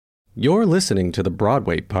You're listening to the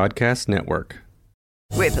Broadway Podcast Network.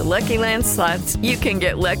 With the Lucky Land Slots, you can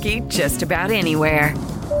get lucky just about anywhere.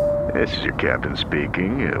 This is your captain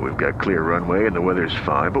speaking. We've got clear runway and the weather's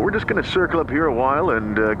fine, but we're just going to circle up here a while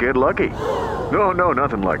and get lucky. No,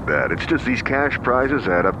 nothing like that. It's just these cash prizes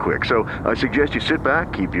add up quick. So I suggest you sit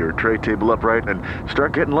back, keep your tray table upright, and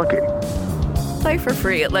start getting lucky. Play for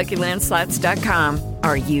free at LuckyLandSlots.com.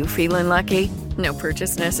 Are you feeling lucky? No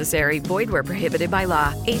purchase necessary. Void where prohibited by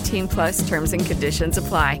law. 18+ terms and conditions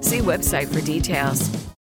apply. See website for details.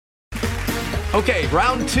 Okay,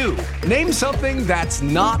 round two. Name something that's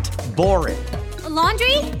not boring. A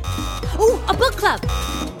laundry? Ooh, a book club.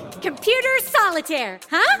 Computer solitaire,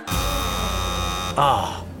 huh?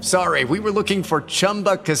 Ah, sorry, we were looking for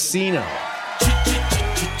Chumba Casino.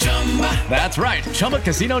 That's right,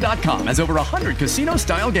 ChumbaCasino.com has over 100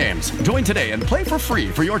 casino-style games. Join today and play for free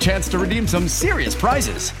for your chance to redeem some serious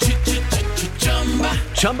prizes.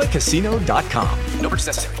 ChumbaCasino.com. No purchase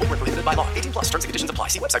necessary. Void where prohibited by law. 18+ terms and conditions apply.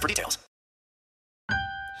 See website for details.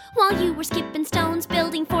 While you were skipping stones,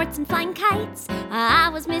 building forts, and flying kites, I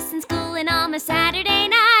was missing school and all my Saturday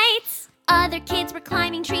nights. Other kids were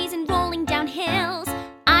climbing trees and rolling down hills.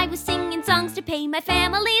 I was singing songs to pay my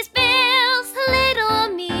family's bills. Little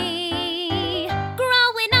me,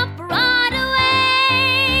 growing up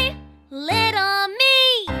Broadway. Little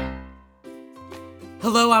me.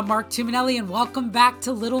 Hello, I'm Mark Tuminelli, and welcome back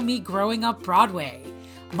to Little Me Growing Up Broadway.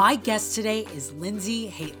 My guest today is Lindsay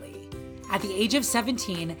Haitley. At the age of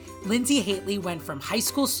 17, Lindsay Haitley went from high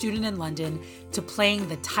school student in London to playing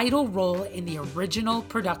the title role in the original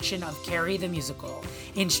production of Carrie the Musical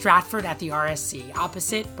in Stratford at the RSC,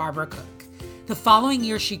 opposite Barbara Cook. The following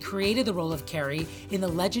year, she created the role of Carrie in the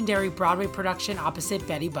legendary Broadway production opposite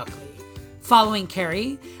Betty Buckley. Following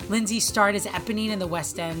Carrie, Lindsay starred as Eponine in the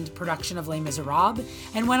West End production of Les Miserables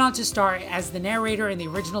and went on to star as the narrator in the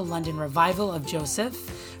original London revival of Joseph,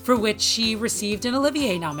 for which she received an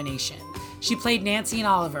Olivier nomination. She played Nancy in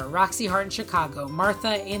Oliver, Roxy Hart in Chicago,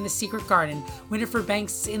 Martha in The Secret Garden, Winifred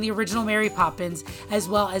Banks in the original Mary Poppins, as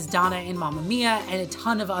well as Donna in Mamma Mia, and a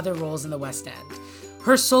ton of other roles in the West End.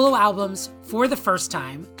 Her solo albums, For the First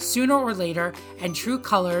Time, Sooner or Later, and True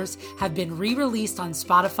Colors have been re-released on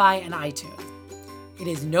Spotify and iTunes. It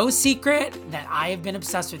is no secret that I have been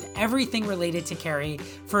obsessed with everything related to Carrie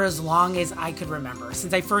for as long as I could remember.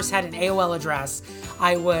 Since I first had an AOL address,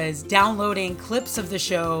 I was downloading clips of the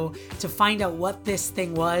show to find out what this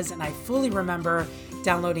thing was, and I fully remember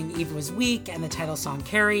downloading Eve Was Weak and the title song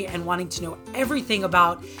Carrie and wanting to know everything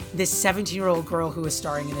about this 17-year-old girl who was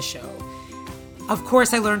starring in the show. Of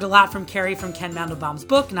course, I learned a lot from Carrie from Ken Mandelbaum's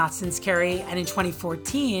book, Not Since Carrie, and in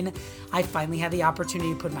 2014, I finally had the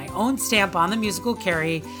opportunity to put my own stamp on the musical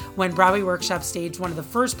Carrie when Broadway Workshop staged one of the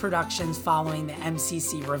first productions following the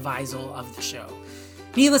MCC revisal of the show.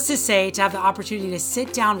 Needless to say, to have the opportunity to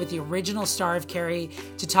sit down with the original star of Carrie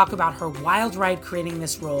to talk about her wild ride creating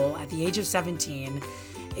this role at the age of 17,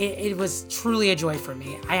 it was truly a joy for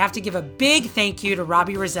me. I have to give a big thank you to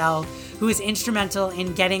Robbie Rozelle, who is instrumental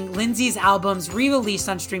in getting Lindsay's albums re-released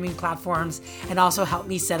on streaming platforms and also helped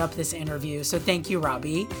me set up this interview. So thank you,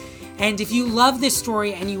 Robbie. And if you love this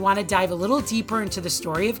story and you want to dive a little deeper into the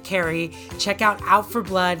story of Carrie, check out Out for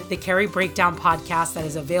Blood, the Carrie Breakdown podcast that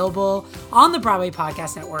is available on the Broadway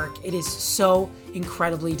Podcast Network. It is so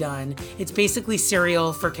incredibly done. It's basically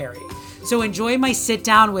cereal for Carrie. So enjoy my sit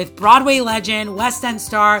down with Broadway legend, West End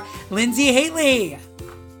star, Lindsay Haitley.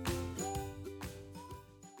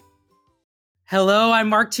 Hello, I'm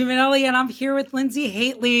Mark Tuminelli, and I'm here with Lindsay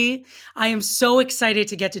Haitley. I am so excited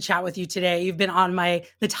to get to chat with you today. You've been on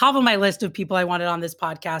the top of my list of people I wanted on this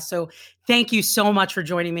podcast, so thank you so much for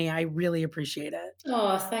joining me. I really appreciate it.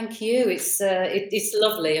 Oh, thank you. It's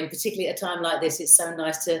lovely, and particularly at a time like this, it's so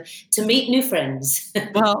nice to meet new friends.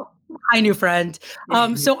 Well, hi, new friend.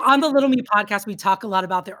 So on the Little Me podcast, we talk a lot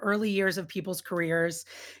about the early years of people's careers.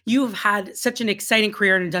 You've had such an exciting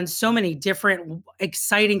career and done so many different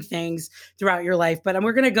exciting things throughout your life. But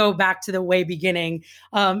we're going to go back to the way beginning.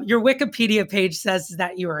 Your Wikipedia page says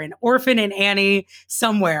that you were an orphan in Annie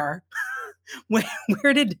somewhere.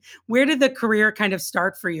 Where did the career kind of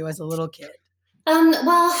start for you as a little kid?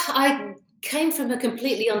 Well, I came from a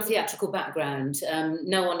completely untheatrical background.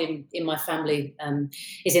 No one in my family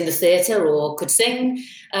is in the theatre or could sing,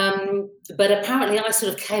 but apparently I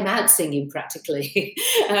sort of came out singing practically.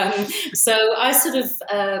 So I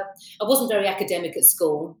I wasn't very academic at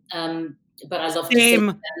school, but I loved to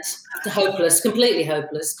sing. Completely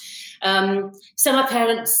hopeless. So my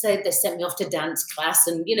parents said they sent me off to dance class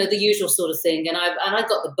and, the usual sort of thing. And I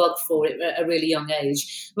got the bug for it at a really young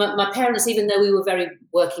age. My parents, even though we were very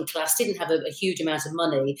working class, didn't have a huge amount of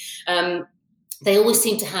money. they always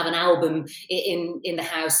seem to have an album in the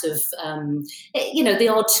house of, the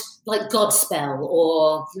odd like Godspell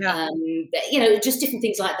or, just different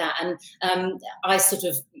things like that. And I sort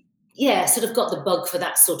of got the bug for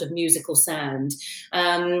that sort of musical sound,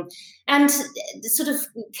 and sort of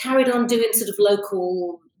carried on doing sort of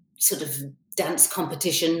local sort of dance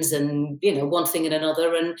competitions and, one thing and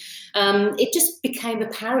another. And it just became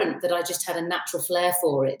apparent that I just had a natural flair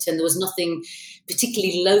for it. And there was nothing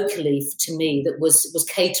particularly locally to me that was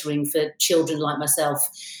catering for children like myself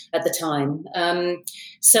at the time.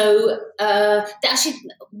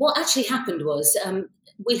 What actually happened was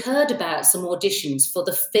we heard about some auditions for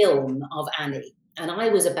the film of Annie. And I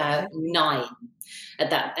was about 9 at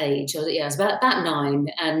that age. I was about 9.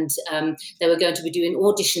 And they were going to be doing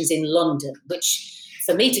auditions in London, which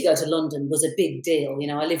for me to go to London was a big deal.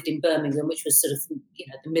 I lived in Birmingham, which was sort of,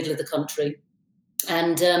 the middle of the country.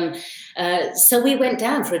 And so we went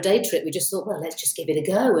down for a day trip. We just thought, well, let's just give it a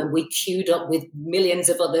go. And we queued up with millions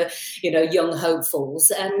of other, young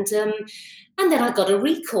hopefuls. And then I got a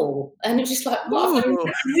recall, and it was just like, what, a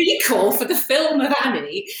recall for the film of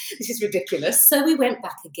Annie? This is ridiculous. So we went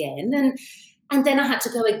back again, and then I had to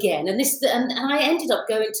go again. And I ended up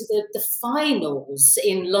going to the finals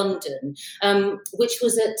in London, which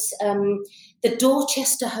was at the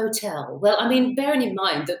Dorchester Hotel. Well, I mean, bearing in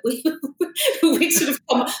mind that we sort of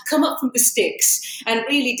come up from the sticks and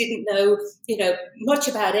really didn't know, much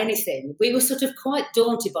about anything. We were sort of quite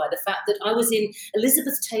daunted by the fact that I was in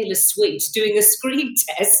Elizabeth Taylor's suite doing a screen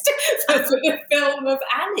test for the film of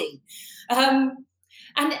Annie.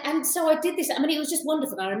 And so I did this. I mean, it was just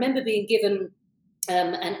wonderful. I remember being given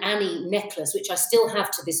an Annie necklace, which I still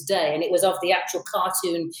have to this day, and it was of the actual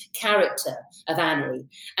cartoon character of Annie.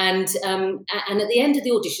 And at the end of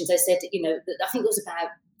the auditions, they said, I think it was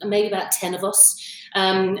maybe about 10 of us,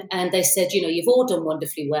 and they said, you've all done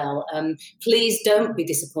wonderfully well. Please don't be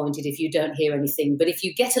disappointed if you don't hear anything. But if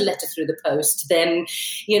you get a letter through the post, then,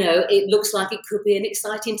 it looks like it could be an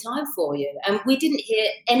exciting time for you. And we didn't hear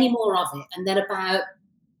any more of it. And then about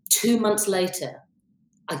 2 months later,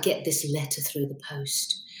 I get this letter through the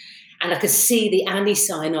post, and I could see the Annie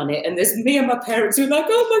sign on it. And there's me and my parents who were like,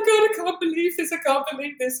 oh my God, I can't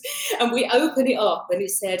believe this. And we open it up, and it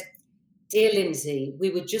said, "Dear Lindsay,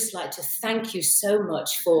 we would just like to thank you so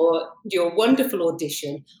much for your wonderful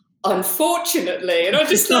audition. Unfortunately," and I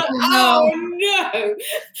just thought, oh no,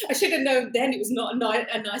 I should have known then it was not a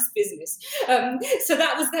nice business. So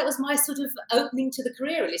that was my sort of opening to the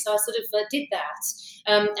career, really. So I sort of did that,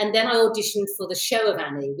 and then I auditioned for the show of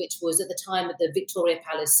Annie, which was at the time at the Victoria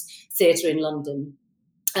Palace Theatre in London.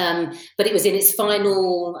 But it was in its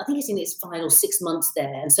final 6 months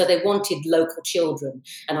there. And so they wanted local children,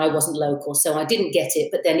 and I wasn't local, so I didn't get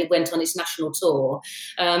it. But then it went on its national tour.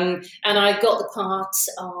 And I got the part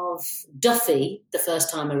of Duffy the first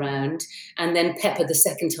time around, and then Pepper the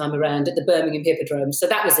second time around at the Birmingham Hippodrome. So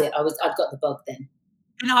that was it. I'd got the bug then.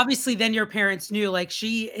 And obviously then your parents knew, like,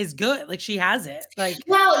 she is good, like she has it. Like,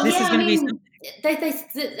 well, this is going to be something. They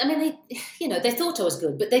thought I was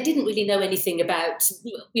good, but they didn't really know anything about,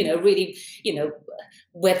 really,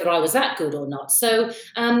 whether I was that good or not. So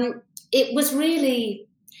it was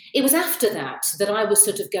after that I was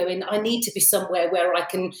sort of going, I need to be somewhere where I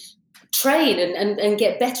can train and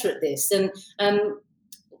get better at this. And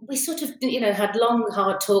we sort of, had long,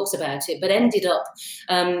 hard talks about it, but ended up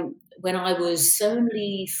when I was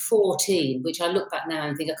only 14, which I look back now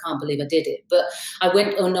and think I can't believe I did it. But I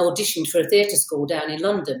went and auditioned for a theatre school down in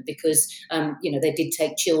London because, they did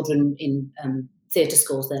take children in theatre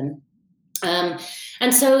schools then.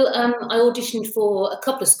 And so I auditioned for a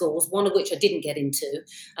couple of schools, one of which I didn't get into.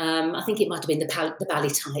 I think it might have been the ballet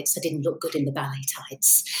tights. I didn't look good in the ballet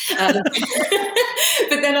tights.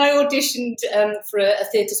 But then I auditioned for a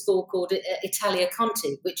theatre school called Italia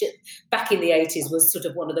Conti, which back in the 80s was sort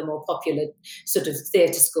of one of the more popular sort of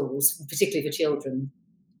theatre schools, particularly for children.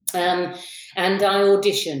 And I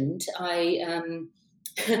auditioned. I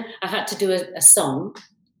had to do a song,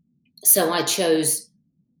 so I chose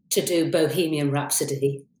to do Bohemian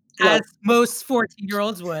Rhapsody. As most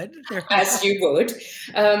 14-year-olds would. As you would.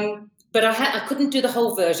 But I couldn't do the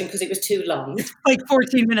whole version because it was too long. It's like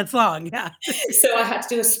 14 minutes long, yeah. So I had to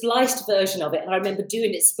do a spliced version of it. And I remember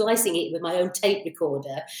splicing it with my own tape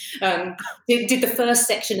recorder. Did the first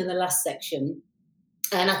section and the last section.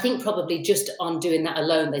 And I think probably just on doing that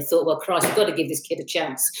alone, they thought, well, Christ, we've got to give this kid a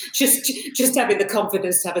chance. Just having the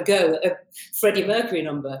confidence to have a go at a Freddie Mercury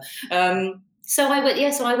number. So I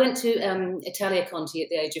went to Italia Conti at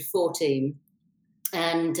the age of 14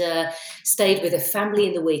 and stayed with a family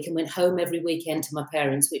in the week and went home every weekend to my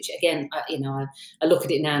parents, which, again, I look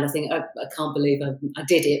at it now and I think, I can't believe I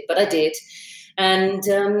did it, but I did. and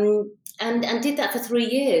did that for 3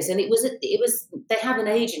 years. And it was they have an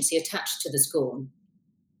agency attached to the school,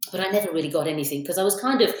 but I never really got anything because I was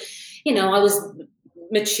kind of, I was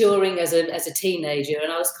maturing as a teenager,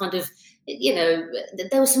 and I was kind of,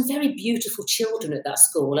 there were some very beautiful children at that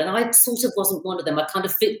school, and I sort of wasn't one of them. I kind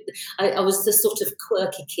of fit. I was the sort of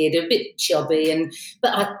quirky kid, a bit chubby,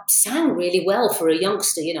 but I sang really well for a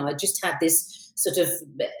youngster. I just had this sort of,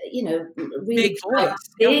 really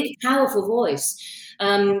big, powerful voice.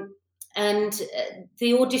 And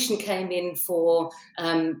the audition came in for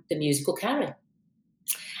the musical Carrie,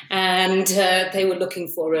 and they were looking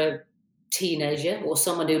for a teenager or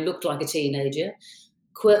someone who looked like a teenager.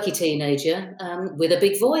 Quirky teenager with a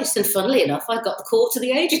big voice, and funnily enough, I got the call to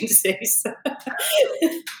the agencies. What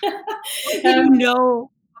did you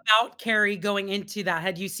know about Carrie going into that?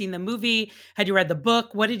 Had you seen the movie? Had you read the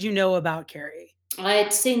book? What did you know about Carrie? I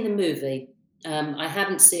had seen the movie. I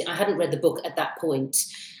hadn't read the book at that point,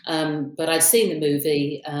 but I'd seen the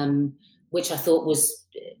movie, which I thought was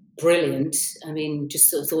brilliant. I mean,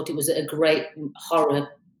 just sort of thought it was a great horror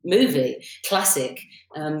movie, classic.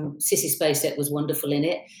 Sissy Spacek was wonderful in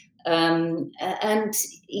it. And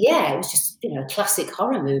yeah, it was just, a classic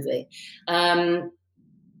horror movie.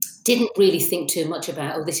 Didn't really think too much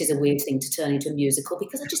about, this is a weird thing to turn into a musical,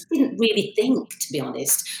 because I just didn't really think, to be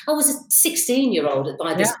honest. I was a 16-year-old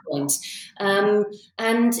by this point.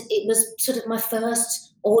 And it was sort of my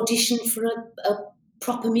first audition for a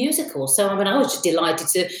proper musical. So, I mean, I was just delighted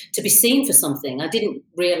to be seen for something. I didn't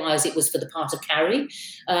realise it was for the part of Carrie.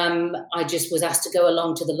 I just was asked to go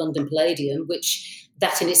along to the London Palladium, which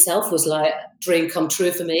that in itself was like a dream come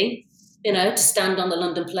true for me. To stand on the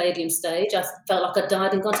London Palladium stage, I felt like I'd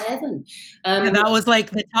died and gone to heaven. And that was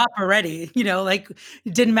like the top already, like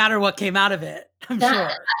it didn't matter what came out of it.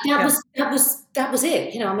 That was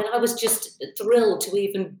it. I mean, I was just thrilled to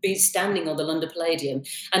even be standing on the London Palladium,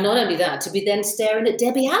 and not only that, to be then staring at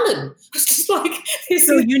Debbie Allen. I was just like,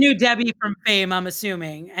 so you knew Debbie from Fame, I'm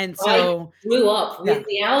assuming, and so I grew up with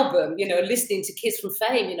the album, listening to Kids from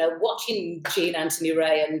Fame, watching Jean Anthony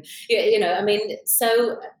Ray, and I mean,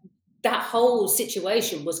 so that whole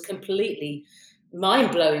situation was completely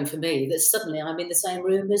mind-blowing for me, that suddenly I'm in the same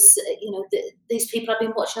room as, these people I've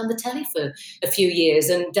been watching on the telly for a few years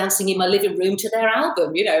and dancing in my living room to their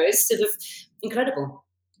album. It's sort of incredible.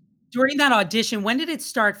 During that audition, when did it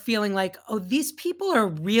start feeling like, these people are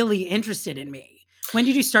really interested in me? When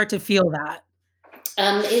did you start to feel that?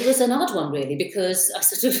 It was an odd one, really, because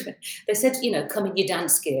they said, come in your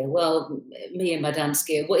dance gear. Well, me and my dance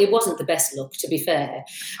gear, it wasn't the best look, to be fair.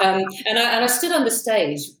 And I stood on the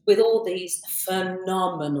stage with all these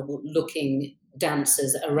phenomenal looking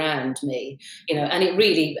dancers around me, and it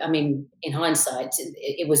really, I mean, in hindsight,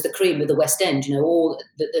 it was the cream of the West End,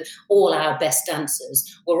 all our best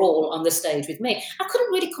dancers were all on the stage with me. I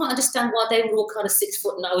couldn't really quite understand why they were all kind of 6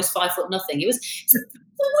 foot and I was 5 foot nothing. It's a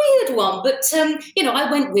weird one, but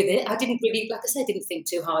I went with it. I didn't really, like I said, didn't think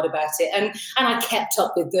too hard about it, and I kept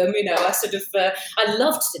up with them. I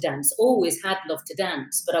loved to dance, always had loved to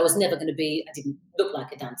dance, but I was never going to be. I didn't look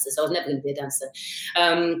like a dancer, so I was never going to be a dancer.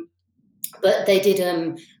 But they did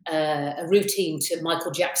a routine to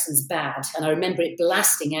Michael Jackson's Bad, and I remember it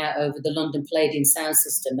blasting out over the London Palladium sound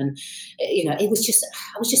system, and it was just,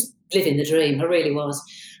 I was just living the dream. I really was.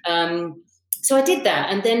 So I did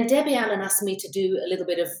that, and then Debbie Allen asked me to do a little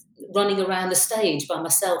bit of running around the stage by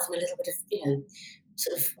myself and a little bit of,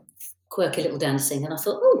 sort of quirky little dancing. And I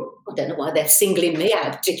thought, I don't know why they're singling me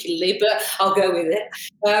out particularly, but I'll go with it.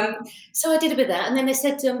 So I did a bit of that, and then they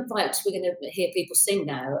said, right, we're going to hear people sing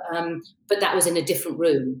now. But that was in a different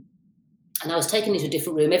room, and I was taken into a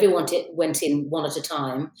different room. Everyone went in one at a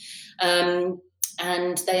time,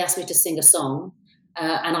 and they asked me to sing a song,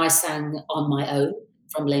 and I sang On My Own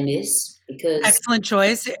from Les Mis. Because excellent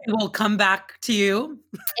choice. It will come back to you.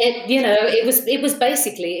 It was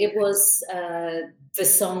basically the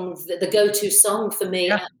song, the go-to song for me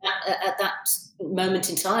at that moment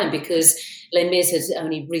in time, because Les Mis had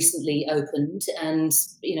only recently opened, and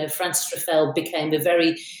Frances Ruffelle became a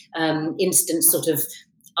very instant sort of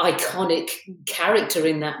iconic character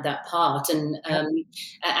in that part, and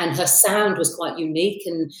her sound was quite unique,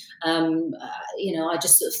 and I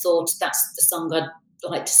just sort of thought that's the song I'd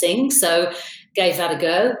like to sing, so gave that a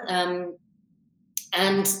go,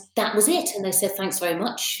 and that was it. And they said thanks very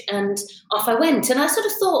much, and off I went. And I sort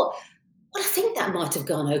of thought, well, I think that might have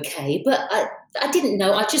gone okay, but I didn't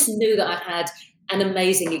know. I just knew that I had an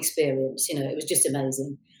amazing experience. It was just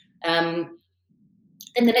amazing. Then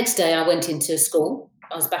the next day I went into school.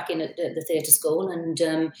 I was back in at the theatre school, and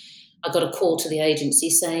I got a call to the agency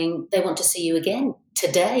saying they want to see you again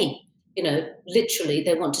today. literally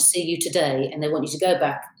they want to see you today and they want you to go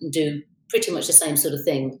back and do pretty much the same sort of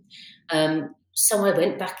thing. So I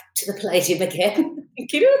went back to the Palladium again,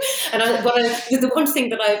 and the one thing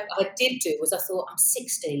that I did do was I thought, I'm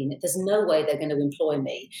 16, there's no way they're going to employ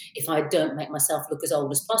me if I don't make myself look as old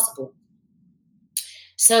as possible.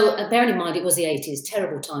 So bearing in mind, it was the 80s,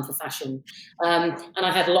 terrible time for fashion. And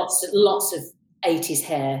I had lots of 80s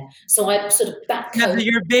hair. So I sort of backcoated.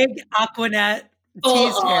 Your big Aquanet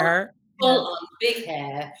teased hair. Full on, big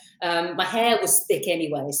hair. My hair was thick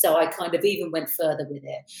anyway, so I kind of even went further with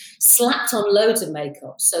it. Slapped on loads of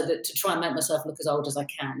makeup so that to try and make myself look as old as I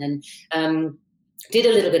can. And did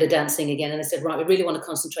a little bit of dancing again. And I said, right, we really want to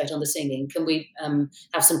concentrate on the singing. Can we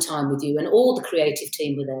have some time with you? And all the creative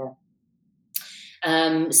team were there.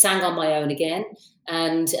 Sang on my own again.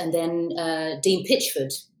 And then Dean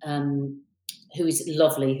Pitchford, who is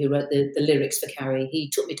lovely, who wrote the lyrics for Carrie, he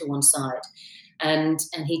took me to one side. And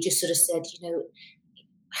he just sort of said,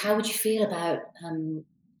 how would you feel about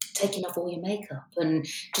taking off all your makeup and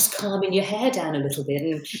just calming your hair down a little bit?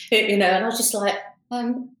 And, and I was just like,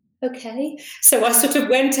 okay. So I sort of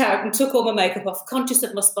went out and took all my makeup off, conscious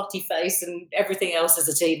of my spotty face and everything else as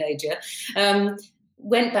a teenager.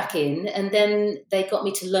 Went back in, and then they got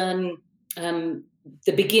me to learn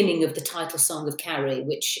the beginning of the title song of Carrie,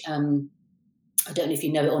 which... I don't know if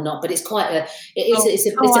you know it or not, but it's quite a.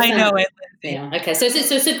 I know it. Yeah. Okay. So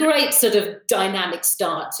it's a great sort of dynamic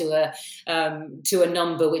start to a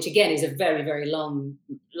number, which again is a very, very long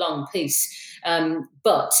piece.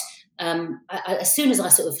 But as soon as I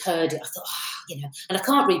sort of heard it, I thought, and I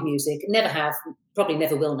can't read music, never have, probably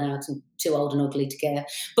never will now. I'm too old and ugly to care.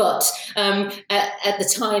 But at the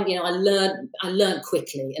time, I learned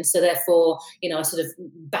quickly, and so therefore, I sort of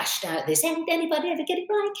bashed out this, "Hey, did anybody ever get it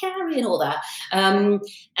right, Carrie?" and all that,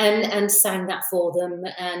 and sang that for them,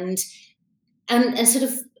 and sort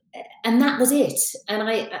of, and that was it. And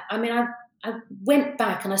I went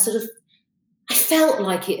back and I felt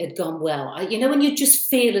like it had gone well. When you just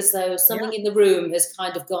feel as though something in the room has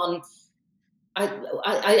kind of gone.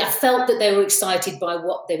 I felt that they were excited by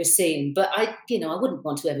what they were seeing, but I wouldn't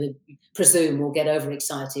want to ever presume or get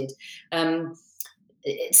overexcited.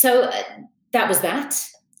 So that was that.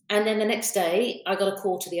 And then the next day I got a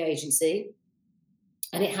call to the agency,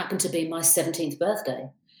 and it happened to be my 17th birthday.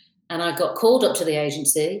 And I got called up to the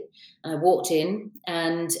agency, and I walked in,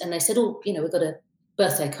 and they said, "Oh, we've got a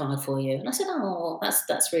birthday card for you." And I said, "Oh,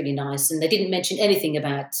 that's really nice." And they didn't mention anything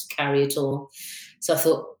about Carrie at all. So I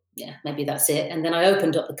thought, yeah, maybe that's it. And then I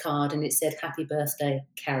opened up the card and it said, "Happy birthday,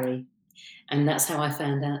 Carrie." And that's how I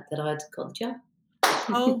found out that I'd got the job.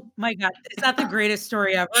 Oh my God. Is that the greatest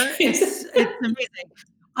story ever? It's amazing.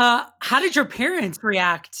 How did your parents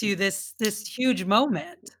react to this huge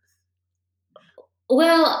moment?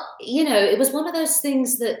 Well, it was one of those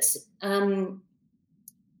things that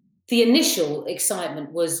the initial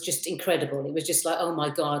excitement was just incredible. It was just like, oh my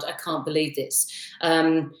God, I can't believe this.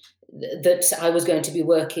 That I was going to be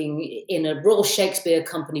working in a Royal Shakespeare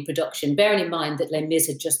Company production, bearing in mind that Les Mis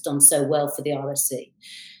had just done so well for the RSC.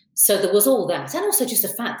 So there was all that. And also just the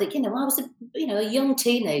fact that, I was a young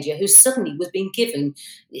teenager who suddenly was being given,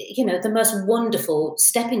 the most wonderful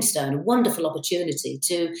stepping stone, a wonderful opportunity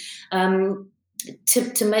to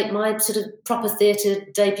make my sort of proper theatre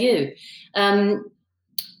debut.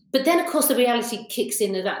 But then, of course, the reality kicks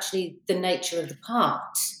in of actually the nature of the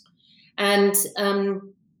part. And,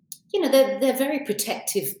 they're very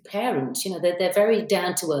protective parents. They're very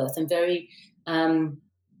down to earth and very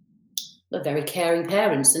caring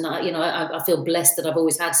parents. And I feel blessed that I've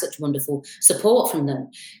always had such wonderful support from them.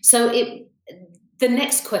 So the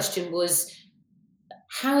next question was,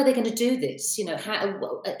 how are they going to do this? How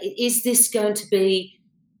is this going to be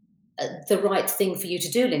the right thing for you to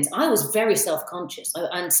do, Linz? I was very self-conscious,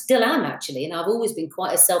 and still am actually, and I've always been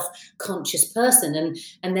quite a self-conscious person,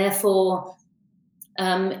 and therefore.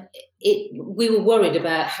 We were worried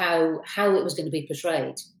about how it was going to be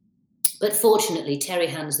portrayed. But fortunately, Terry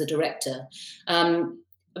Hands, the director,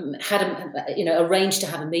 had arranged to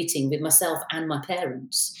have a meeting with myself and my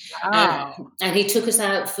parents. Wow. And he took us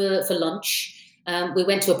out for lunch. We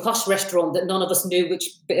went to a posh restaurant that none of us knew which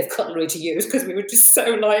bit of cutlery to use because we were just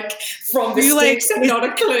so from the sticks and not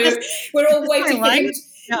a clue. We're all waiting for him.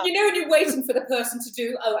 Yeah. When you're waiting for the person to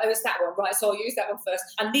do, it was that one, right? So I'll use that one first.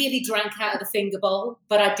 I nearly drank out of the finger bowl,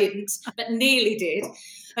 but I didn't, but nearly did.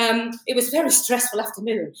 It was a very stressful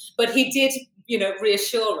afternoon, but he did,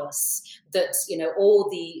 reassure us that, all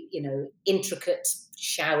the, intricate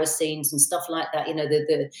shower scenes and stuff like that,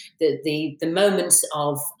 the moments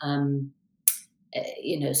of,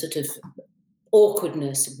 sort of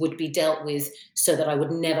awkwardness would be dealt with so that I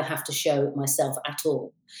would never have to show myself at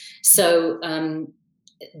all. So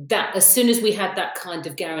that as soon as we had that kind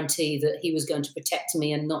of guarantee that he was going to protect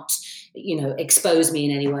me and not, expose me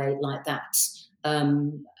in any way like that,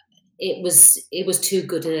 it was too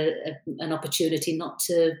good an opportunity not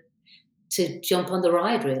to jump on the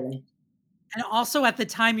ride, really. And also at the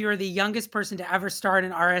time, you were the youngest person to ever star in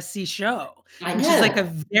an RSC show, I which know. is like a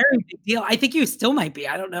very big deal. I think you still might be.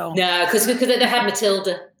 I don't know. No, because they had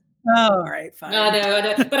Matilda. Oh, all right, fine. I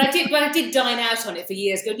know. But I did dine out on it for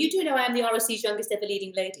years. Going, you do know I am the RSC's youngest ever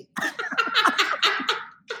leading lady.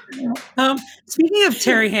 Speaking of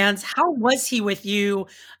Terry Hands, how was he with you?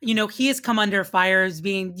 He has come under fire as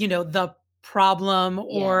being, the problem,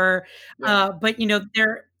 or, but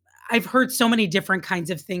I've heard so many different kinds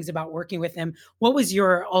of things about working with him. What was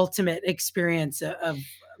your ultimate experience of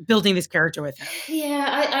building this character with him?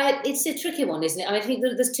 Yeah, it's a tricky one, isn't it? I think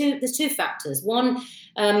there's two factors. One,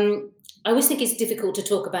 I always think it's difficult to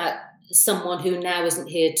talk about someone who now isn't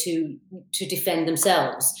here to defend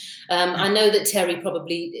themselves. I know that Terry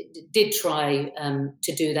probably did try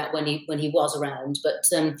to do that when he was around, but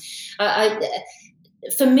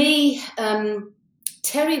for me,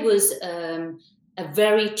 Terry was a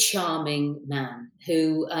very charming man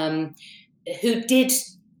who did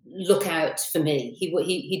look out for me.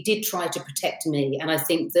 He did try to protect me, and I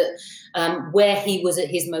think that where he was at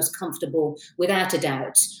his most comfortable, without a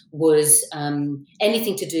doubt, was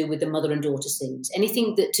anything to do with the mother and daughter scenes,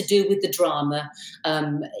 anything that to do with the drama.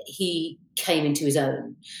 He came into his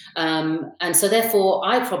own, and so therefore,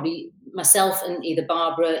 I probably myself and either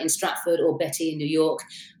Barbara in Stratford or Betty in New York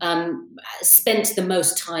spent the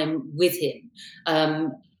most time with him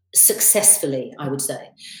successfully, I would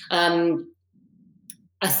say.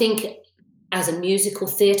 I think as a musical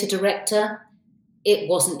theatre director, it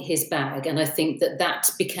wasn't his bag. And I think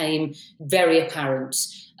that became very apparent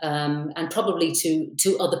and probably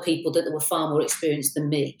to other people that were far more experienced than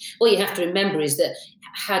me. What you have to remember is that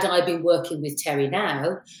had I been working with Terry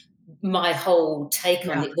now, my whole take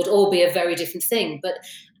on it would all be a very different thing. But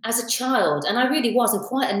as a child, and I really was, and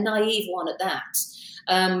quite a naive one at that,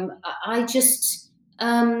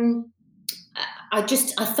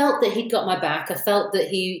 I felt that he'd got my back. I felt that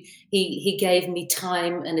he gave me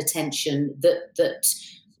time and attention that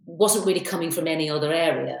wasn't really coming from any other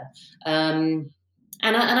area. And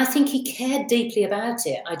I think he cared deeply about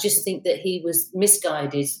it. I just think that he was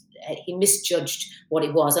misguided. He misjudged what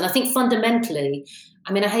it was. And I think fundamentally,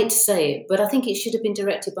 I mean, I hate to say it, but I think it should have been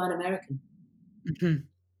directed by an American. Mm-hmm.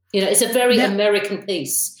 It's a very American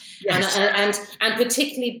piece. Yes. And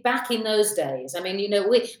particularly back in those days. I mean,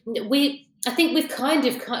 I think we've kind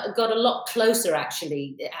of got a lot closer,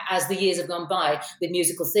 actually, as the years have gone by with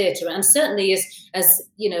musical theatre, and certainly as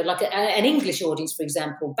like an English audience, for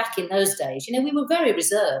example. Back in those days, we were very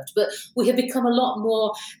reserved, but we have become a lot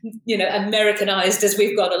more, Americanized as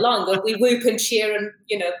we've gone along. And we whoop and cheer and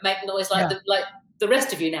make noise like the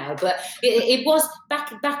rest of you now, but it was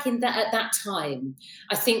back in that at that time.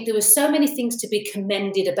 I think there were so many things to be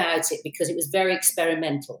commended about it because it was very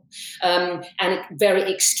experimental and very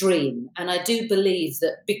extreme. And I do believe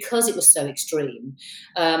that because it was so extreme,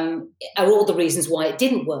 are all the reasons why it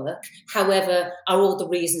didn't work. However, are all the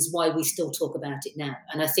reasons why we still talk about it now.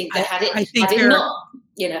 And I think that had it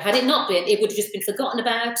not been, it would have just been forgotten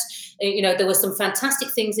about. There were some fantastic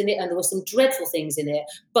things in it and there were some dreadful things in it,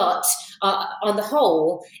 but on the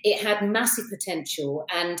whole, it had massive potential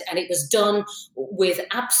and it was done with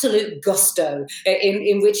absolute gusto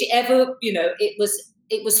in whichever, it was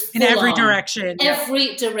full in every on. Direction.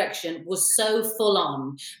 Every direction was so full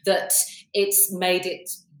on that it's made it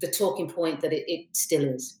the talking point that it still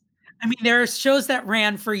is. I mean, there are shows that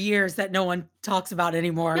ran for years that no one talks about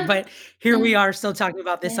anymore, but here we are still talking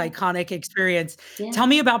about this iconic experience. Yeah. Tell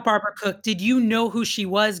me about Barbara Cook. Did you know who she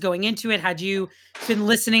was going into it? Had you been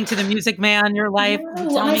listening to The Music Man your life?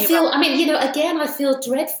 No, I feel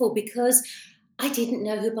dreadful because I didn't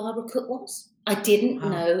know who Barbara Cook was. I didn't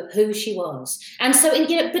know who she was. And so,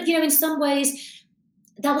 in some ways,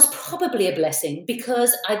 that was probably a blessing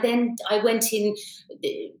because I went in,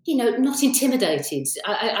 not intimidated.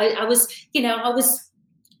 I was,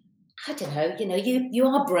 I don't know, you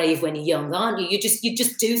are brave when you're young, aren't you? You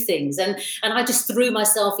just do things. And I just threw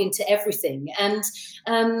myself into everything. And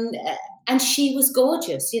she was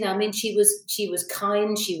gorgeous. She was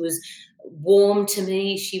kind. She was warm to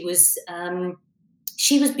me. She was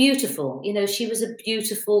beautiful. She was a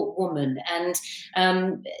beautiful woman. And,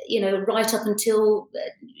 right up until,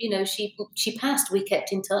 she passed, we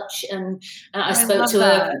kept in touch. And I spoke to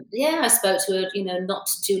her. Yeah, I spoke to her, not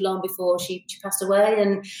too long before she passed away.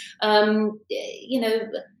 And,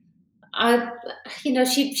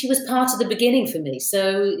 she was part of the beginning for me.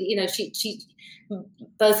 So, she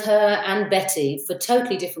both her and Betty, for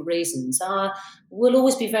totally different reasons, will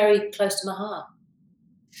always be very close to my heart.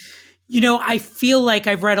 I feel like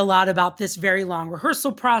I've read a lot about this very long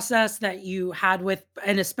rehearsal process that you had with,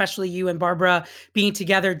 and especially you and Barbara being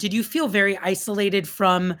together. Did you feel very isolated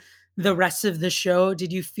from the rest of the show?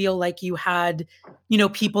 Did you feel like you had,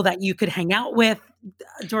 people that you could hang out with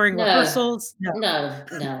during rehearsals? No.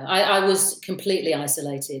 I was completely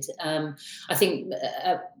isolated. I think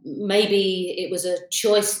maybe it was a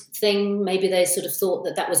choice thing. Maybe they sort of thought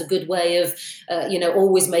that was a good way of,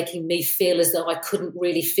 always making me feel as though I couldn't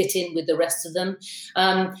really fit in with the rest of them.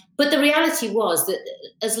 But the reality was that,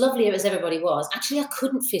 as lovely as everybody was, actually I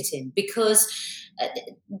couldn't fit in because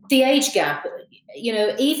the age gap,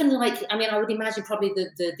 even I would imagine probably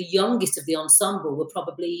the youngest of the ensemble were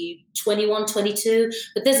probably 21, 22,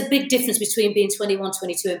 but there's a big difference between being 21,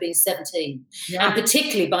 22 and being 17. Yeah. And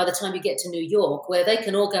particularly by the time you get to New York, where they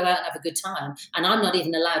can all go out and have a good time, and I'm not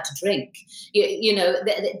even allowed to drink.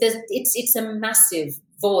 It's a massive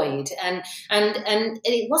void. And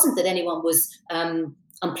it wasn't that anyone was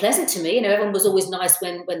unpleasant to me. Everyone was always nice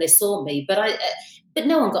when they saw me, but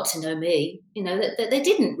no one got to know me. They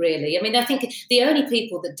didn't really. I think the only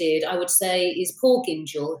people that did, I would say, is Paul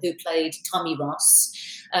Gingell, who played Tommy Ross.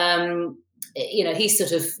 He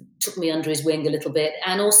sort of took me under his wing a little bit,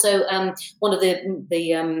 and also one of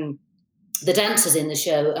the dancers in the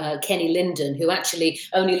show, Kenny Linden, who actually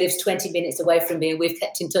only lives 20 minutes away from me, and we've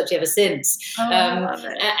kept in touch ever since. I love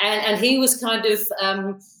it. And he was kind of.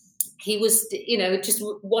 He was, just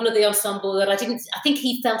one of the ensemble that I think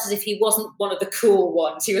he felt as if he wasn't one of the cool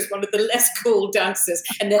ones. He was one of the less cool dancers,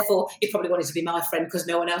 and therefore he probably wanted to be my friend because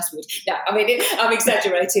no one else would. No, I'm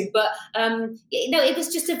exaggerating, but, it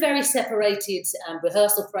was just a very separated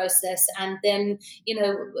rehearsal process. And then,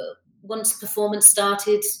 once performance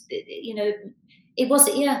started, we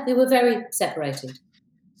were very separated.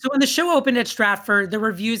 So when the show opened at Stratford, the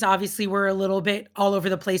reviews obviously were a little bit all over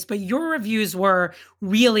the place, but your reviews were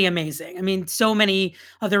really amazing. So many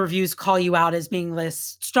of the reviews call you out as being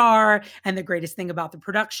this star and the greatest thing about the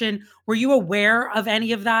production. Were you aware of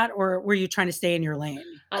any of that, or were you trying to stay in your lane?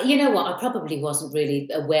 You know what? I probably wasn't really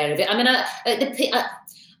aware of it.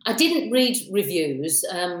 I didn't read reviews.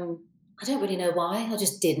 I don't really know why. I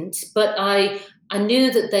just didn't. But I knew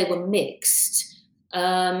that they were mixed.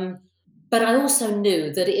 But I also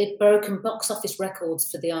knew that it had broken box office records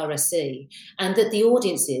for the RSC, and that the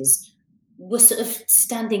audiences were sort of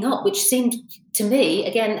standing up, which seemed to me,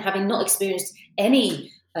 again, having not experienced any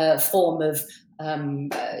form of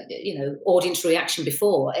audience reaction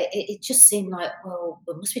before, it just seemed like, well,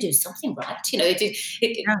 we must be doing something right.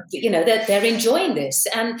 They're enjoying this,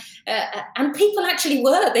 and people actually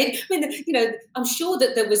were. I'm sure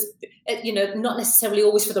that there was, not necessarily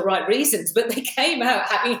always for the right reasons, but they came out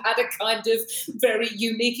having had a kind of very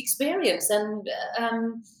unique experience, and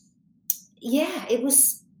it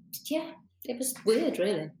was weird,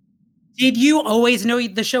 really. Did you always know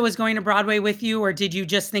the show was going to Broadway with you, or did you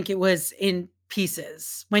just think it was in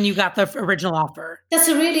pieces when you got the original offer? That's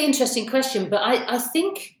a really interesting question, but I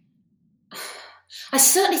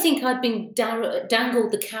certainly think I'd been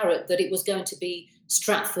dangled the carrot that it was going to be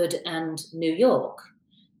Stratford and New York.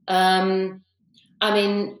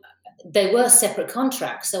 They were separate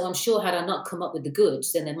contracts, so I'm sure had I not come up with the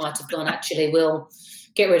goods, then they might have gone, actually, we'll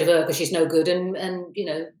get rid of her because she's no good and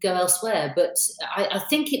go elsewhere. But I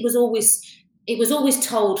think it was always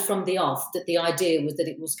told from the off that the idea was that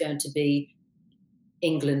it was going to be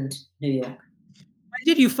England, New York. When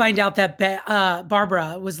did you find out that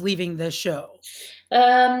Barbara was leaving the show?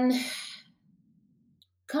 Can't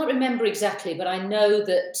remember exactly, but I know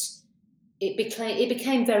that it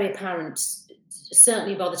became very apparent,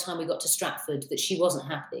 certainly by the time we got to Stratford, that she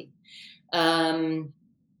wasn't happy,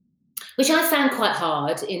 which I found quite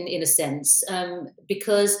hard in a sense,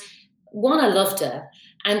 because one, I loved her,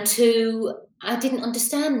 and two, I didn't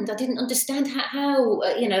understand. I didn't understand how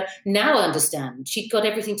now I understand. She'd got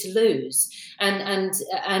everything to lose. And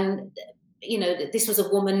this was a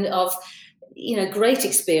woman of, great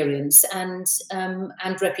experience and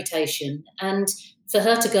reputation. And for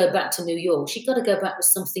her to go back to New York, she'd got to go back with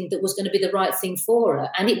something that was going to be the right thing for her.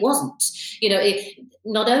 And it wasn't. It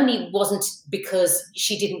not only wasn't because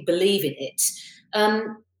she didn't believe in it,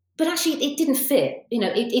 but actually it didn't fit.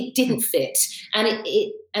 It didn't fit.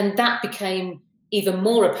 And that became even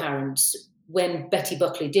more apparent when Betty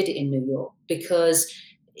Buckley did it in New York, because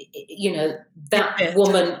that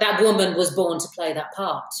woman was born to play that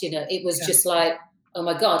part. It was just like, oh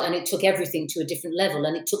my God. And it took everything to a different level.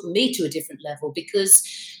 And it took me to a different level because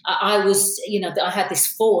I was, I had this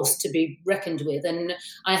force to be reckoned with, and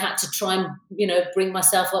I had to try and, bring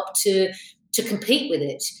myself up to compete with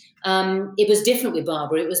it. It was different with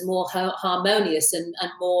Barbara. It was more harmonious and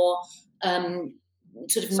more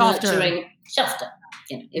sort of nurturing, softer.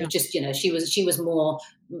 It was just, she was more,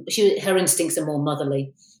 her instincts are more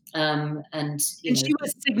motherly. And she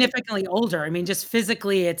was significantly older. I mean, just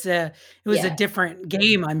physically, it was a different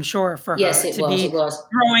game, I'm sure, for her. Yes, it was.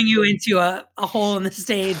 Throwing you into a hole in the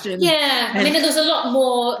stage. I mean, there was a lot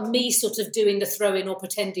more me sort of doing the throwing or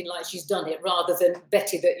pretending like she's done it, rather than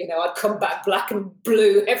Betty that, I'd come back black and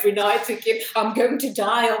blue every night thinking, I'm going to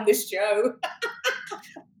die on this show.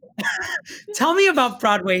 Tell me about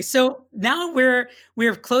Broadway. So now we're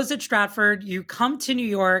closed at Stratford. You come to New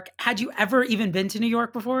York. Had you ever even been to New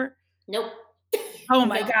York before? Nope. Oh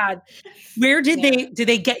my God. Where did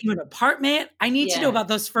they get you an apartment? I need to know about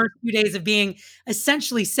those first few days of being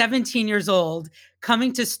essentially 17 years old,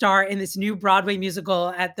 coming to star in this new Broadway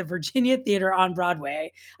musical at the Virginia Theater on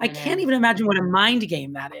Broadway. I can't even imagine what a mind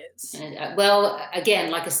game that is. Well,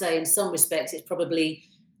 again, like I say, in some respects, it's probably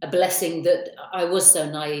a blessing that I was so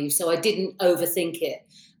naive, so I didn't overthink it.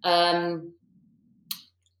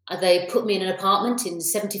 They put me in an apartment in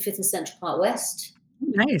 75th and Central Park West.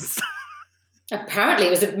 Nice. Apparently, it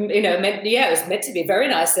was it was meant to be a very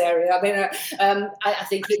nice area. I mean, I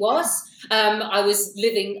think it was. I was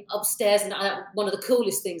living upstairs, and one of the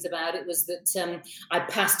coolest things about it was that I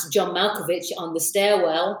passed John Malkovich on the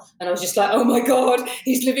stairwell, and I was just like, "Oh my God,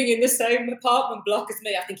 he's living in the same apartment block as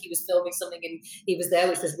me." I think he was filming something, and he was there,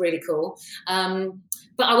 which was really cool.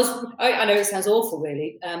 But I know it sounds awful,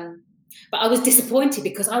 really. But I was disappointed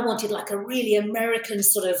because I wanted like a really American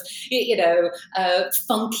sort of,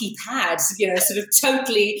 funky pads, sort of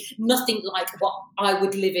totally nothing like what I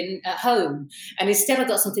would live in at home. And instead I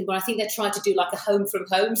got something where I think they tried to do like a home from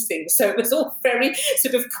home thing. So it was all very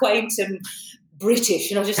sort of quaint and British.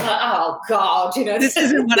 And I was just like, oh God, this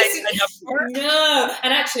isn't what I signed up for. No.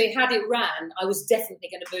 And actually, had it ran, I was definitely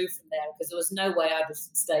going to move from there because there was no way I'd have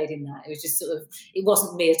stayed in that. It was just sort of, it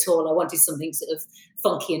wasn't me at all. I wanted something sort of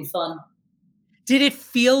funky and fun. Did it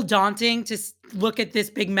feel daunting to look at this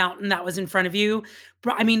big mountain that was in front of you?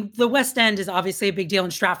 I mean, the West End is obviously a big deal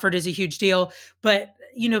and Stratford is a huge deal, but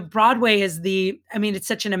Broadway is it's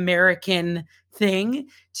such an American thing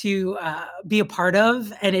to be a part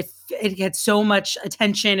of, and it gets so much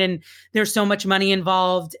attention and there's so much money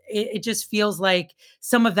involved. It just feels like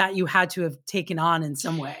some of that you had to have taken on in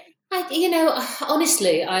some way.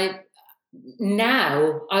 Honestly, I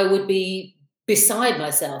would be beside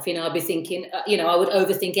myself, I'd be thinking, I would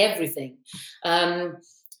overthink everything. But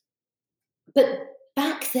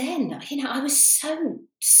back then, I was so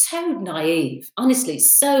naive, honestly,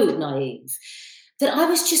 so naive that I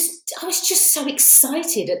was just so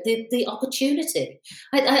excited at the opportunity.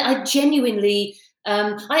 I genuinely,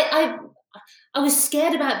 I was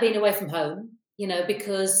scared about being away from home,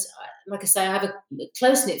 because, like I say, I have a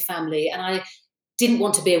close-knit family, and I didn't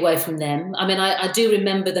want to be away from them. I mean, I do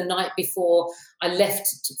remember the night before I left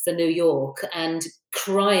for New York and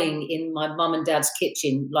crying in my mum and dad's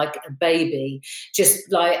kitchen like a baby, just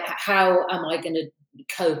like, how am I going to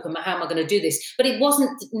cope and how am I going to do this? But it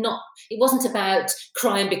wasn't about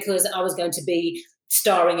crying because I was going to be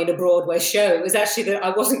starring in a Broadway show. It was actually that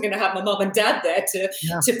I wasn't going to have my mum and dad there to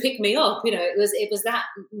pick me up. It was that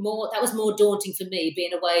was more daunting for me,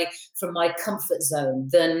 being away from my comfort zone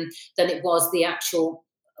than it was the actual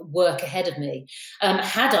work ahead of me.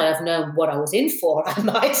 Had I have known what I was in for, I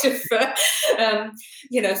might have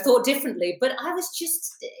thought differently. But I was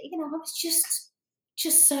just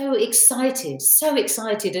so excited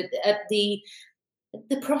at the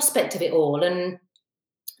prospect of it all, and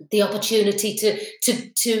the opportunity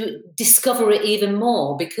to discover it even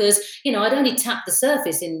more, because I'd only tapped the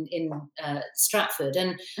surface in Stratford,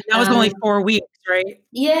 and that was only 4 weeks, right?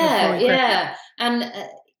 Yeah, and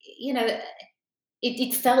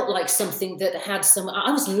it felt like something that had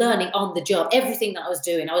I was learning on the job, everything that I was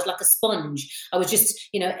doing. I was like a sponge. I was just,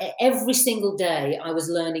 every single day I was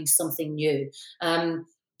learning something new. And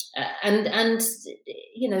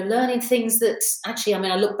learning things that actually,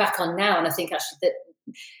 I look back on now and I think actually that,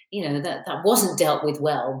 that wasn't dealt with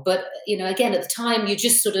well. But, again, at the time you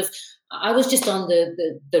just sort of, I was just on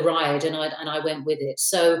the ride and I went with it.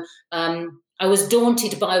 So, I was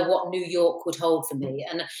daunted by what New York would hold for me.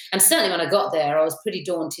 And certainly when I got there, I was pretty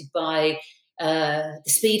daunted by the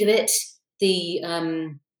speed of it.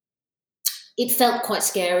 It felt quite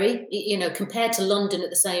scary, compared to London at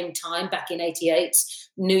the same time back in '88.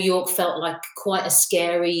 New York felt like quite a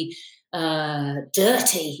scary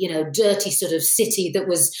dirty sort of city that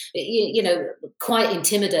was, quite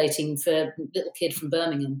intimidating for a little kid from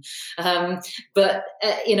Birmingham.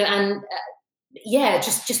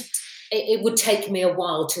 It would take me a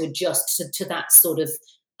while to adjust to that sort of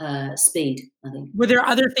speed, I think. Were there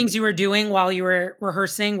other things you were doing while you were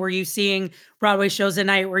rehearsing? Were you seeing Broadway shows at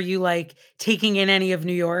night? Were you like taking in any of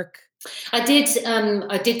New York? I did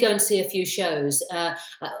go and see a few shows. I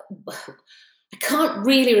can't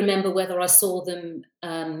really remember whether I saw them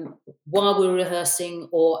while we were rehearsing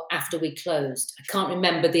or after we closed. I can't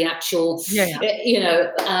remember the actual,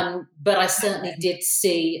 but I certainly did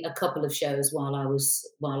see a couple of shows while I was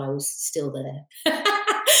still there.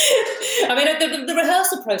 I mean, the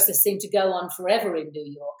rehearsal process seemed to go on forever in New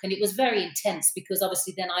York, and it was very intense because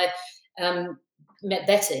obviously then I met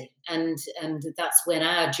Betty, and that's when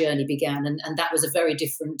our journey began, and that was a very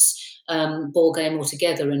different ball game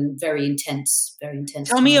altogether, and very intense.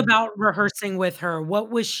 Tell me about rehearsing with her.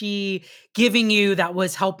 What was she giving you that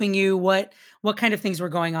was helping you? What kind of things were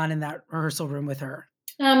going on in that rehearsal room with her?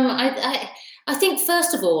 I think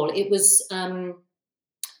first of all it was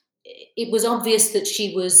obvious that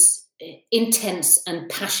she was intense and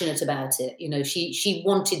passionate about it. She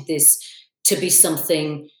wanted this to be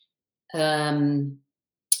something.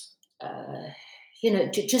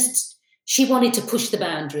 She wanted to push the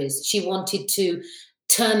boundaries. She wanted to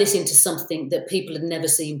turn this into something that people had never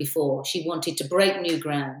seen before. She wanted to break new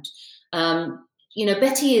ground.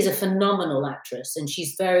 Betty is a phenomenal actress, and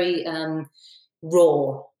she's very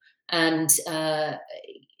raw and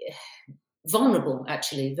vulnerable,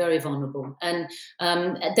 actually, very vulnerable. And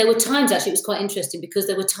there were times, actually, it was quite interesting because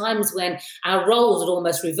there were times when our roles would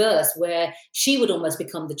almost reverse, where she would almost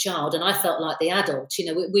become the child and I felt like the adult.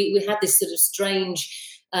 We had this sort of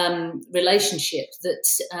strange relationship that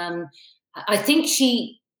I think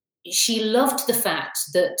she loved the fact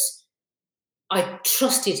that I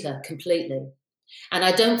trusted her completely. And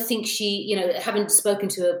I don't think she, having spoken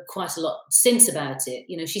to her quite a lot since about it,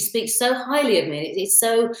 she speaks so highly of me. It's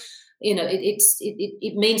so...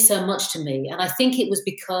 it means so much to me. And I think it was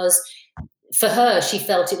because for her, she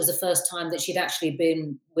felt it was the first time that she'd actually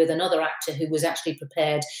been with another actor who was actually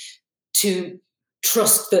prepared to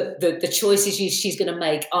trust that the choices she's going to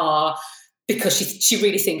make are because she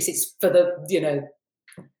really thinks it's for the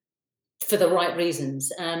right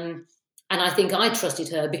reasons. And I think I trusted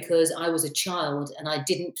her because I was a child and I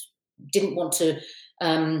didn't want to...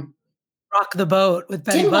 rock the boat with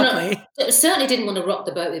Betty Buckley. Certainly didn't want to rock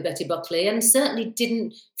the boat with Betty Buckley, and certainly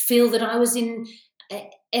didn't feel that I was in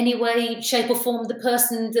any way, shape or form the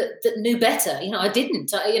person that knew better. I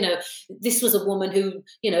didn't. This was a woman who,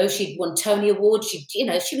 she'd won Tony Awards.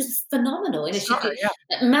 She was phenomenal. A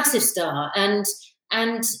massive star. And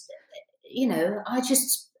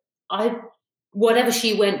whatever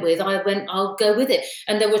she went with, I'll go with it.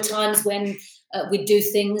 And there were times when we'd do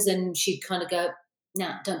things and she'd kind of go, "No,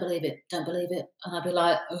 don't believe it. And I'd be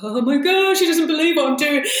like, oh my gosh, she doesn't believe what I'm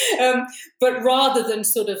doing. But rather than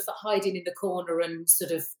sort of hiding in the corner and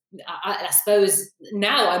sort of, I suppose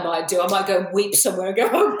now I might go and weep somewhere and go,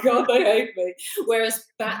 oh God, they hate me. Whereas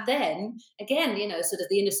back then, again, sort of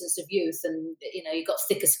the innocence of youth and, you got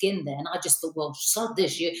thicker skin then. I just thought, well, sod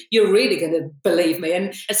this, you're really going to believe me.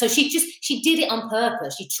 And so she did it on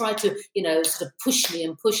purpose. She tried to, sort of push me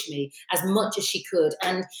as much as she could.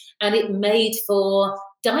 And it made for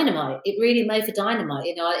dynamite. It really made for dynamite.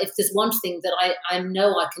 If there's one thing that I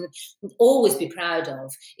know I can always be proud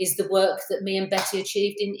of is the work that me and Betty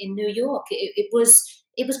achieved in New York. It was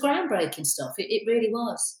groundbreaking stuff. It really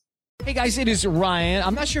was. Hey guys, it is Ryan.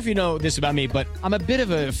 I'm not sure if you know this about me, but I'm a bit of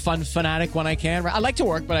a fun fanatic when I can. I like to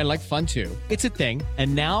work, but I like fun too. It's a thing.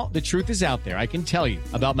 And now the truth is out there. I can tell you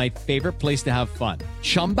about my favorite place to have fun.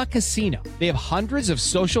 Chumba Casino. They have hundreds of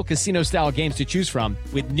social casino style games to choose from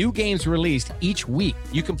with new games released each week.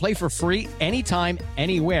 You can play for free anytime,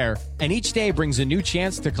 anywhere. And each day brings a new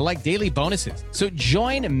chance to collect daily bonuses. So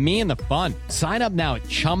join me in the fun. Sign up now at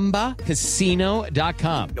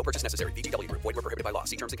ChumbaCasino.com. No purchase necessary. VGW Group. Void where prohibited by law.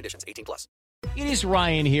 See terms and conditions. 18+. It is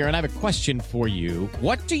Ryan here, and I have a question for you.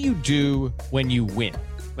 What do you do when you win?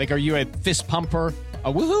 Like, are you a fist pumper,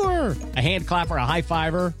 a woohooer, a hand clapper, a high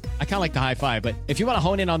fiver? I kind of like the high five, but if you want to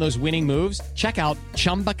hone in on those winning moves, check out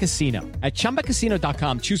Chumba Casino. At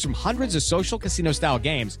ChumbaCasino.com, choose from hundreds of social casino style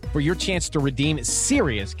games for your chance to redeem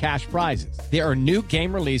serious cash prizes. There are new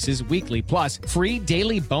game releases weekly, plus free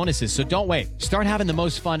daily bonuses. So don't wait. Start having the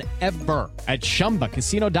most fun ever at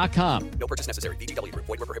ChumbaCasino.com. No purchase necessary. VGW Group.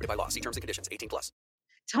 Void where prohibited by law. See terms and conditions. 18+.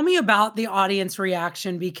 tell me about the audience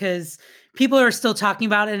reaction, because people are still talking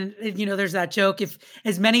about it. And, there's that joke. If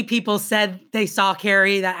as many people said they saw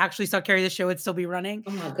Carrie, that actually saw Carrie, the show would still be running.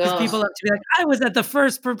 Oh my Because gosh. people have to be like, I was at the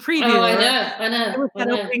first preview. Oh, I know. It was that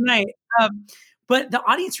opening night. But the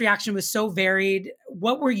audience reaction was so varied.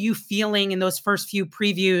 What were you feeling in those first few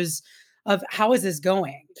previews of how is this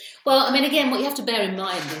going? Well, I mean, again, what you have to bear in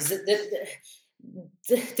mind is that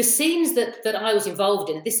the scenes that I was involved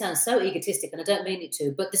in, this sounds so egotistic and I don't mean it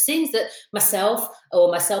to, but the scenes that myself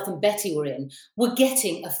and Betty were in were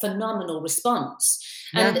getting a phenomenal response.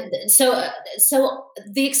 Yeah. And so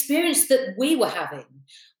the experience that we were having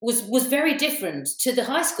was very different to the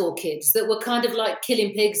high school kids that were kind of like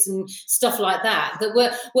killing pigs and stuff like that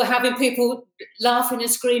were having people laughing and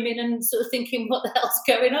screaming and sort of thinking, what the hell's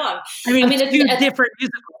going on? I mean two different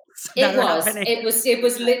musicals. It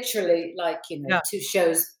was literally like, two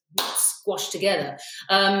shows squashed together.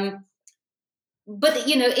 But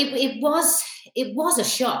it was a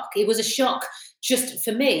shock. It was a shock just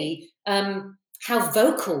for me, how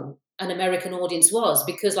vocal an American audience was,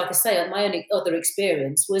 because like I say, my only other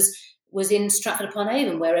experience was in Stratford upon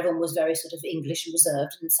Avon, where everyone was very sort of English and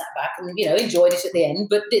reserved and sat back and, enjoyed it at the end,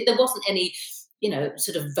 but there wasn't any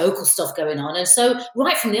sort of vocal stuff going on. And so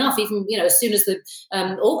right from the off, even, as soon as the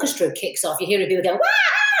orchestra kicks off, you hear people go, wow!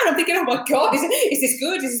 And I'm thinking, oh my God, is this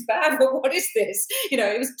good? Is this bad? What is this?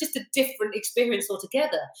 It was just a different experience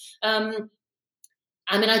altogether. I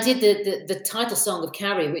mean, I did the title song of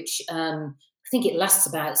Carrie, which I think it lasts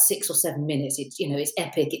about 6 or 7 minutes. It's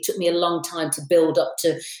epic. It took me a long time to build up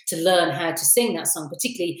to learn how to sing that song,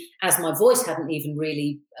 particularly as my voice hadn't even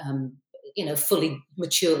really fully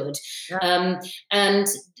matured. Yeah. And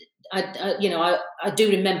I do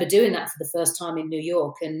remember doing that for the first time in New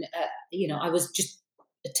York, and I was just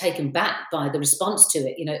taken back by the response to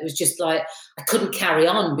it. It was just like I couldn't carry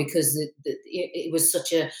on because it was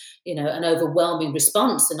such a an overwhelming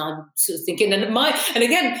response, and I'm sort of thinking, and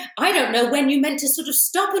again, I don't know when you meant to sort of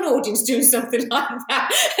stop an audience doing something like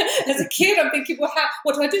that. As a kid, I'm thinking, well,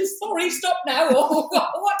 what do I do? Sorry, stop now, or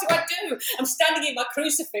what do I do? I'm standing in my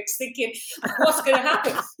crucifix thinking, what's going to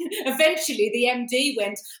happen? Eventually, the MD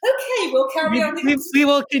went, okay, we'll carry on. We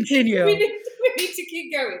will continue. We need to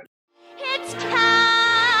keep going. It's Carrie,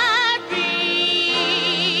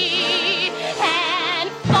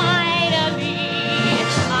 and finally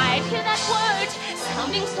I hear that word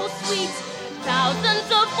sounding so sweet. Thousands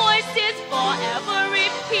of voices forever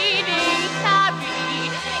repeating,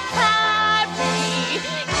 Carrie, Carrie,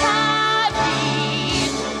 Carrie.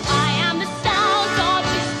 I am the sound of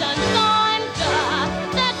distant thunder,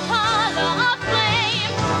 the color of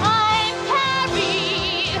flame. I'm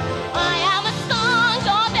Carrie. I am a song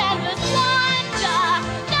of endless wonder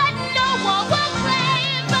that no one will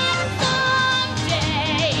claim, but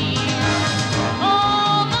someday,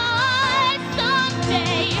 oh my,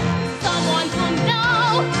 someday, someone will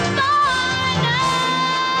know my name.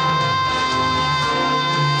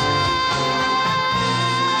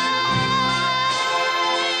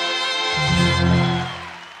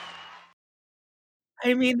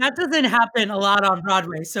 I mean, that doesn't happen a lot on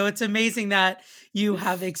Broadway. So it's amazing that you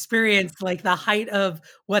have experienced like the height of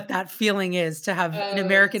what that feeling is to have an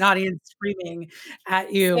American audience screaming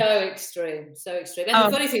at you. So extreme. And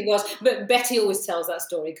the funny thing was, but Betty always tells that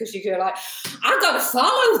story because you go like, I've got to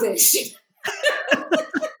follow this.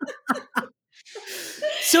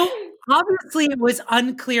 So obviously it was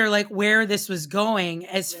unclear like where this was going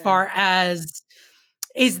as far as,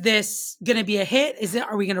 is this going to be a hit?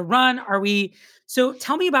 Are we going to run? So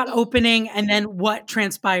tell me about opening and then what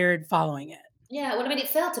transpired following it. Yeah, well, I mean, it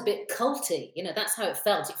felt a bit culty. That's how it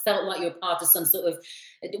felt. It felt like you were part of some sort of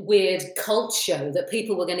weird cult show that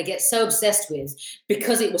people were going to get so obsessed with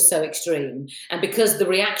because it was so extreme and because the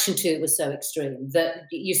reaction to it was so extreme that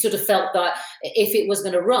you sort of felt that if it was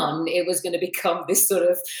going to run, it was going to become this sort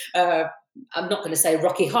of I'm not going to say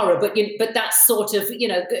Rocky Horror, but that sort of,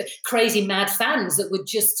 crazy mad fans that would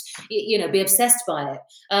just, be obsessed by it,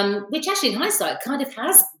 which actually in hindsight kind of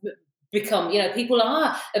has become, people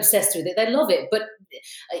are obsessed with it. They love it, but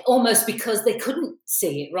almost because they couldn't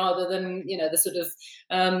see it rather than, the sort of,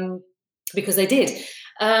 because they did.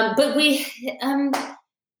 But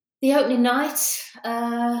the opening night,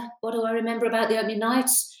 what do I remember about the opening night?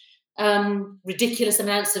 Ridiculous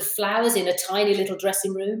amounts of flowers in a tiny little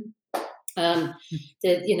dressing room.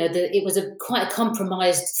 It was quite a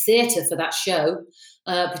compromised theatre for that show,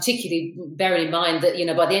 particularly bearing in mind that,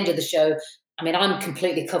 by the end of the show, I mean, I'm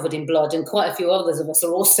completely covered in blood, and quite a few others of us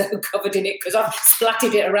are also covered in it because I've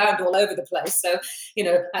splattered it around all over the place. So,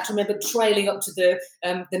 I had to remember trailing up to the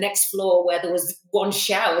next floor where there was one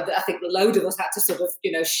shower that I think a load of us had to sort of,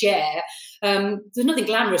 share. There's nothing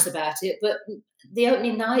glamorous about it, but the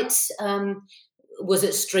opening night was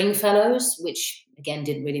at Stringfellows, which again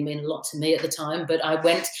didn't really mean a lot to me at the time. But I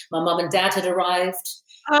went. My mum and dad had arrived.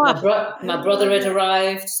 My brother had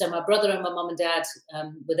arrived. So my brother and my mum and dad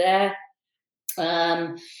were there.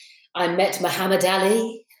 I met Muhammad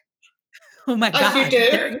Ali. Oh my God. As you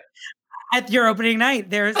do. At your opening night,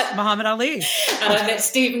 there's Muhammad Ali. And I met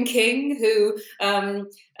Stephen King, who,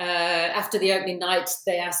 after the opening night,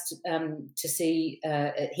 they asked to see,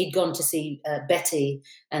 he'd gone to see Betty,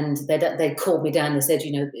 and they called me down and said,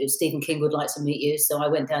 Stephen King would like to meet you. So I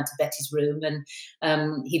went down to Betty's room, and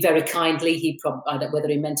he very kindly, I don't know whether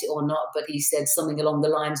he meant it or not, but he said something along the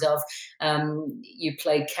lines of, you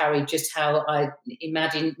played Carrie just how I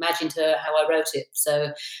imagined her, how I wrote it.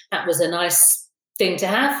 So that was a nice thing to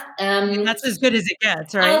have. That's as good as it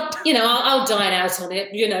gets, right? I'll dine out on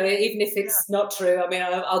it, even if it's not true. I mean,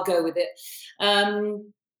 I'll go with it.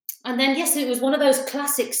 And then, yes, it was one of those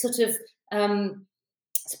classic sort of,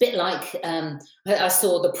 it's a bit like, I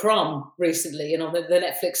saw The Prom recently, on the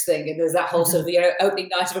Netflix thing, and there's that whole sort of the opening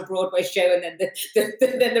night of a Broadway show, and then the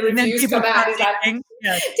reviews come out, and it's like,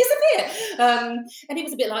 disappear. And it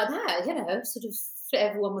was a bit like that, sort of,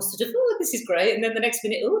 everyone was sort of, oh, this is great. And then the next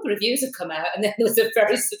minute, oh, the reviews have come out. And then there was a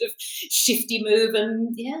very sort of shifty move,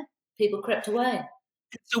 and people crept away.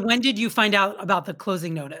 So when did you find out about the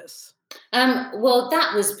closing notice? Well,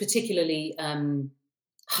 that was particularly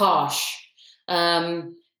harsh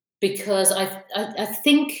because I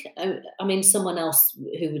think, I mean, someone else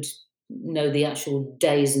who would know the actual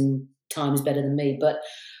days and times better than me, but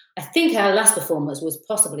I think our last performance was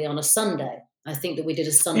possibly on a Sunday. I think that we did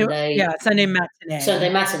a Sunday. Sunday matinee. Sunday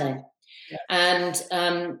matinee. Yeah. And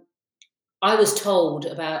I was told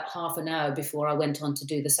about half an hour before I went on to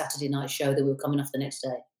do the Saturday night show that we were coming off the next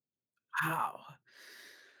day. Wow.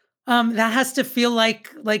 That has to feel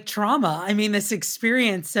like trauma. I mean, this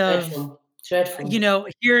experience of dreadful.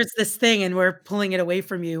 Here's this thing and we're pulling it away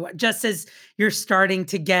from you just as you're starting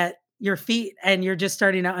to get your feet and you're just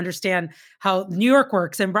starting to understand how New York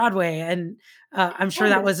works and Broadway. And I'm sure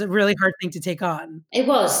that was a really hard thing to take on. It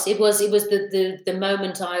was the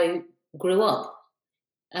moment I grew up.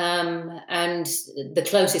 And the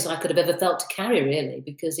closest I could have ever felt to Carrie, really,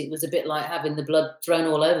 because it was a bit like having the blood thrown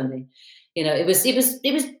all over me. It was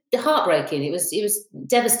heartbreaking. It was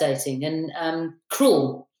devastating and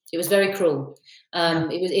cruel. It was very cruel.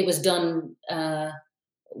 It was done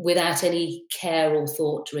without any care or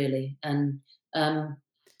thought, really. And I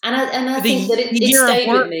think that it stayed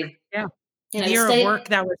with me. Yeah, the year of work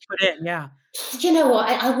that was put in. Yeah. You know what?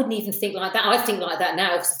 I wouldn't even think like that. I think like that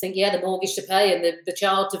now because I think, the mortgage to pay and the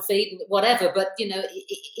child to feed and whatever. But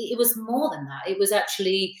it was more than that. It was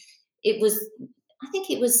actually, I think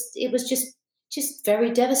it was just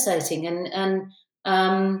very devastating. And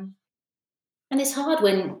it's hard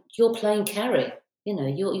when you're playing Carrie.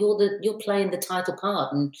 You're playing the title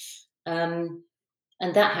part, and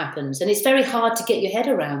that happens. And it's very hard to get your head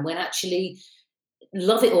around when actually,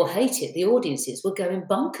 love it or hate it, the audiences were going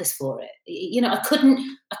bonkers for it. I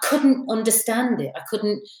couldn't understand it. I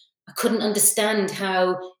couldn't understand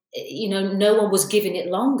how no one was giving it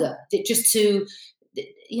longer, just to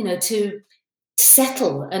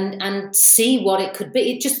settle and see what it could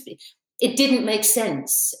be. It didn't make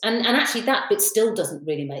sense. And actually that bit still doesn't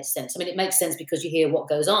really make sense. I mean, it makes sense because you hear what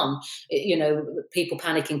goes on, people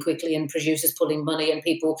panicking quickly and producers pulling money and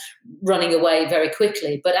people running away very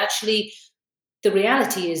quickly. But actually, the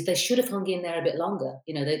reality is they should have hung in there a bit longer.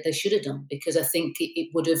 They should have done, because I think it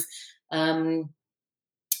would have found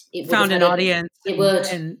an audience. It would.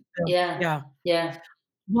 Yeah.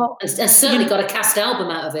 Well, and certainly got a cast album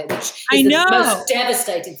out of it, which is the most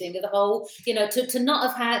devastating thing of the whole. To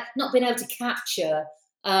not have been able to capture.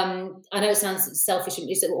 I know it sounds selfish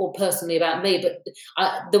or personally about me, but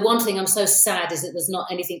the one thing I'm so sad is that there's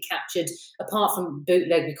not anything captured apart from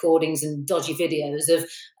bootleg recordings and dodgy videos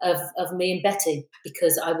of me and Betty,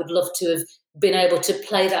 because I would love to have been able to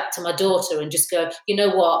play that to my daughter and just go, you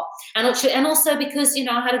know what, and also because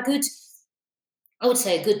I had I would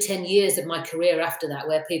say a good 10 years of my career after that,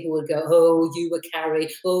 where people would go, oh, you were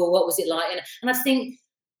Carrie, oh, what was it like? And I think,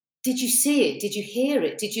 did you see it? Did you hear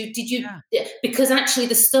it? Did you? Yeah. Because actually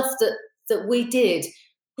the stuff that we did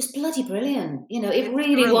was bloody brilliant. It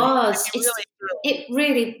really was. It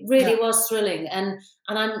really was thrilling. And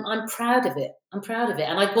I'm proud of it. And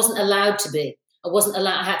I wasn't allowed to be. I wasn't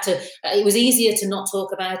allowed. I had to. It was easier to not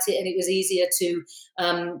talk about it, and it was easier to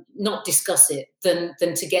not discuss it than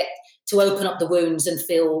to open up the wounds and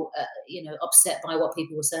feel upset by what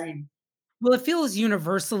people were saying. Well, it feels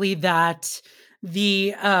universally that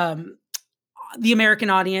the American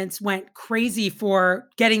audience went crazy for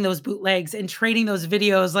getting those bootlegs and trading those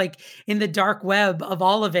videos, like in the dark web of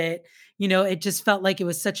all of it. It just felt like it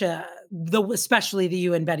was such especially the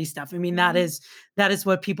You and Betty stuff. I mean, that is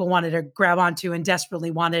what people wanted to grab onto and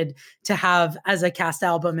desperately wanted to have as a cast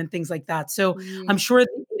album and things like that. So I'm sure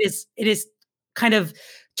it is kind of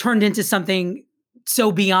turned into something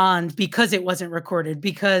so beyond because it wasn't recorded,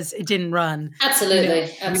 because it didn't run.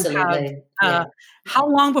 Absolutely. Absolutely. How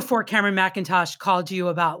long before Cameron Mackintosh called you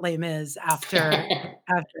about Les Mis after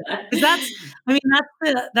that? Because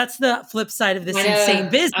that's the flip side of this insane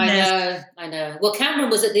business. I know. Well,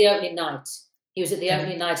 Cameron was at the opening night. He was at the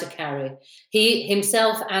opening night of Carrie. He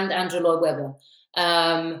himself and Andrew Lloyd Webber.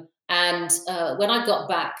 And when I got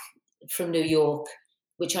back from New York,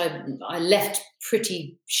 which I left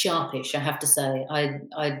pretty sharpish, I have to say.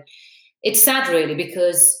 It's sad really,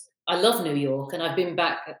 because I love New York and I've been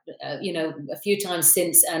back, a few times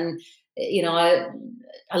since, and I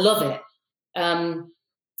love it.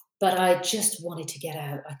 But I just wanted to get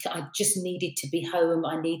out. I just needed to be home.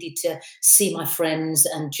 I needed to see my friends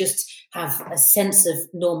and just have a sense of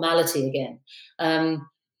normality again.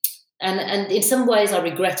 And in some ways I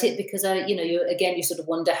regret it, because you sort of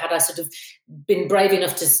wonder, had I sort of been brave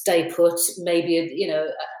enough to stay put, maybe,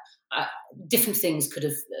 different things could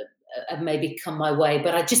have maybe come my way,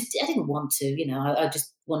 but I didn't want to, I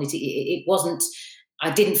just wanted to, it wasn't, I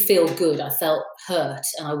didn't feel good. I felt hurt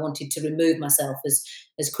and I wanted to remove myself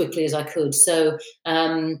as quickly as I could. So, got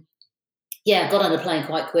on a plane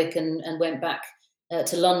quite quick and went back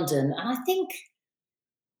to London. And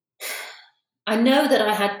I know that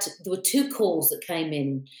there were two calls that came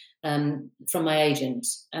in from my agent,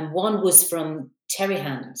 and one was from Terry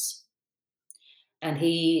Hands. And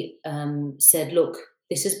he said, look,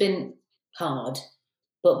 this has been hard,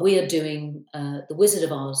 but we are doing The Wizard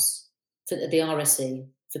of Oz for the RSC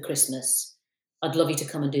for Christmas. I'd love you to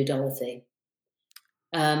come and do Dorothy.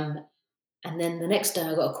 And then the next day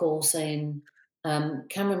I got a call saying,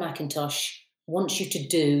 Cameron Mackintosh wants you to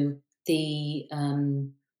do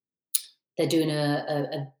they're doing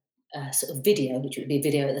a sort of video, which would be a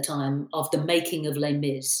video at the time, of the making of Les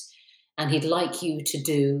Mis. And he'd like you to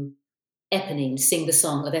do Eponine, sing the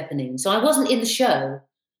song of Eponine. So I wasn't in the show,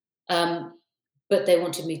 but they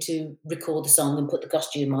wanted me to record the song and put the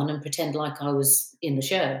costume on and pretend like I was in the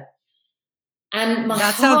show. And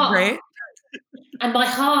that sounds great. And my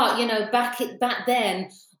heart, back then,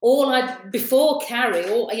 before Carrie,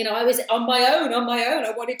 I was on my own.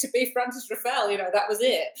 I wanted to be Frances Ruffelle, that was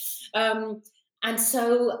it. And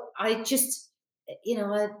so I just,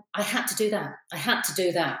 I had to do that. I had to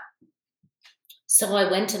do that. So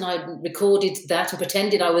I went and I recorded that and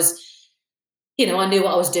pretended I was, I knew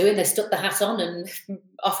what I was doing. They stuck the hat on and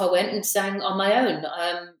off I went and sang on my own,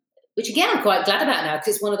 which again, I'm quite glad about now,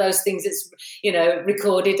 because it's one of those things that's,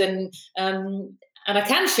 recorded and I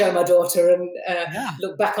can show my daughter and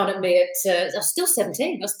look back on at me I was still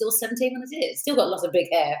 17. I was still 17 when I did it. Still got lots of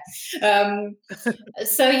big hair.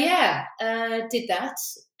 Did that.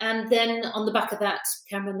 And then on the back of that,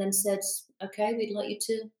 Cameron then said, okay, we'd like you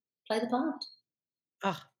to play the part.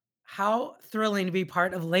 Oh, how thrilling to be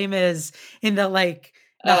part of Les Mis in the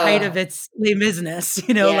height of its Les Mis-ness,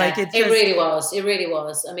 it really was. It really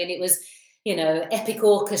was. I mean, it was, epic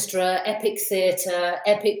orchestra, epic theatre,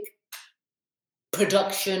 epic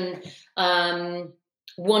production,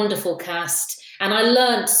 wonderful cast. And I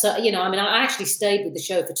learned, I actually stayed with the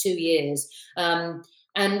show for 2 years. And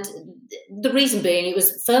the reason being, it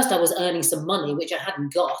was, first I was earning some money, which I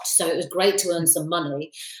hadn't got. So it was great to earn some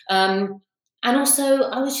money. And also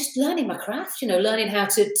I was just learning my craft, learning how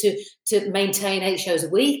to maintain 8 shows a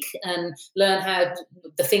week and learn how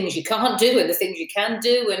the things you can't do and the things you can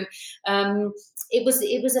do. And it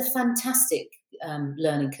was a fantastic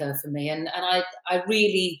learning curve for me. And I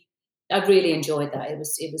really enjoyed that. It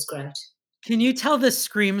was great. Can you tell the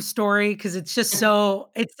Scream story? Because it's just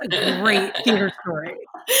it's a great theater story.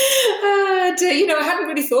 I hadn't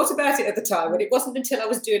really thought about it at the time, and it wasn't until I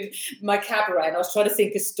was doing my cabaret and I was trying to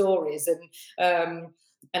think of stories, and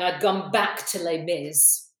I'd gone back to Les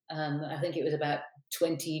Mis. I think it was about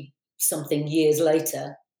 20-something years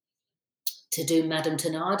later to do Madame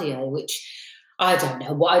Thénardier, which I don't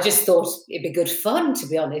know what. I just thought it'd be good fun, to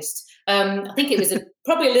be honest. I think it was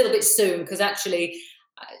probably a little bit soon, because actually,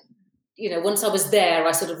 once I was there,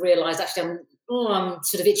 I sort of realised actually I'm I'm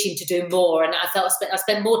sort of itching to do more. And I felt I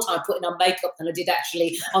spent more time putting on makeup than I did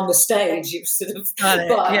actually on the stage. It was sort of,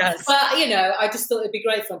 Yes. but you know, I just thought it'd be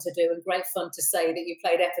great fun to do and great fun to say that you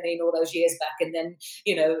played Eponine all those years back, and then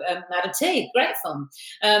Madame T, great fun.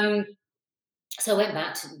 So I went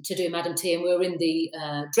back to do Madame T, and we were in the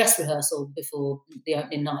dress rehearsal before the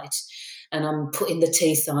opening night, and I'm putting the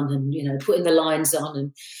teeth on and, putting the lines on,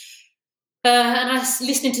 and I was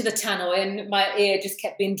listening to the tannoy, and my ear just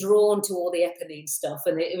kept being drawn to all the Eponine stuff.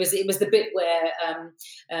 And it was the bit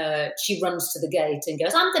where she runs to the gate and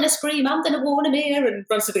goes, "I'm going to scream, I'm going to warn him here," and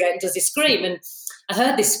runs to the gate and does this scream. And I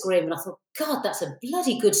heard this scream, and I thought, God, that's a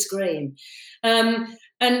bloody good scream.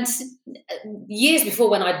 And years before,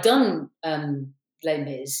 when I'd done Les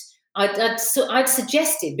Mis, I'd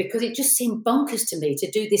suggested, because it just seemed bonkers to me to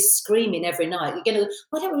do this screaming every night.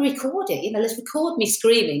 Why don't we record it? Let's record me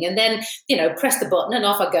screaming, and then press the button and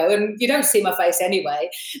off I go. And you don't see my face anyway.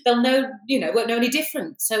 They'll know, won't know any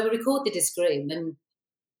different. So we recorded a scream. And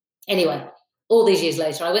anyway, all these years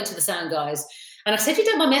later, I went to the sound guys. And I said, "You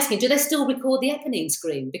don't mind me asking, do they still record the Eponine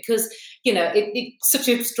scream? Because, it's such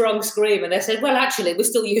a strong scream." And they said, "Well, actually, we're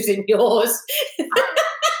still using yours."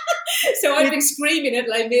 So I've been screaming at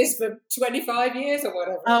Les Mis for 25 years or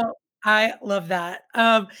whatever. Oh, I love that.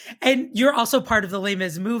 And you're also part of the Les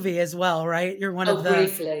Mis movie as well, right? You're one of the...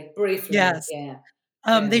 Briefly. Yes. Yeah.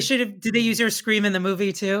 They should have... Did they use your scream in the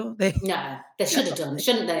movie too? No, they should have done,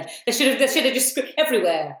 shouldn't they? They should have just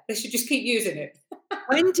everywhere. They should just keep using it.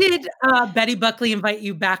 When did Betty Buckley invite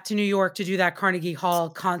you back to New York to do that Carnegie Hall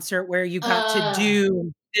concert where you got to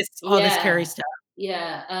do this Carrie stuff?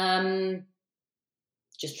 Yeah.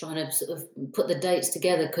 Just trying to sort of put the dates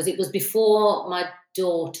together, because it was before my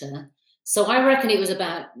daughter. So I reckon it was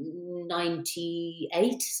about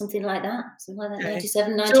 98, something like that,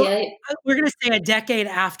 97, 98. So we're going to say a decade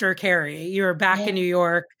after Carrie, you were back in New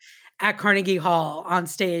York at Carnegie Hall on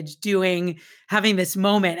stage having this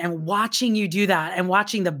moment, and watching you do that and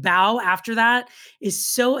watching the bow after that is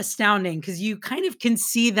so astounding, because you kind of can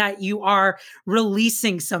see that you are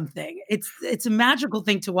releasing something. It's a magical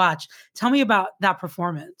thing to watch. Tell me about that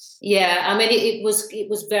performance. Yeah, I mean, it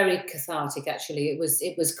was very cathartic, actually.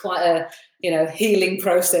 It was quite a healing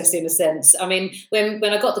process, in a sense. I mean, when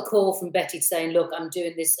I got the call from Betty saying, "Look, I'm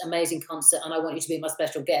doing this amazing concert and I want you to be my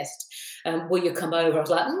special guest. Will you come over?" I was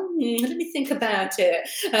like, let me think about it.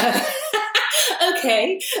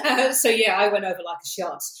 Okay. So yeah, I went over like a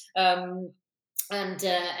shot. And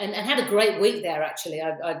had a great week there, actually.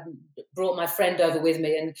 I brought my friend over with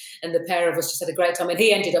me, and the pair of us just had a great time. And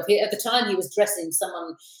he ended up, at the time he was dressing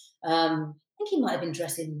someone, I think he might have been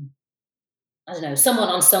dressing, I don't know, someone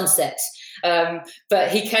on Sunset.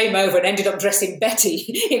 But he came over and ended up dressing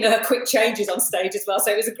Betty in her quick changes on stage as well.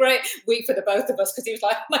 So it was a great week for the both of us, because he was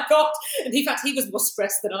like, "Oh my God." And in fact, he was more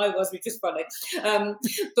stressed than I was, which was funny.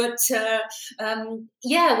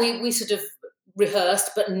 We sort of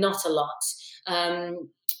rehearsed, but not a lot.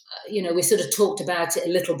 We sort of talked about it a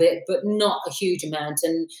little bit, but not a huge amount.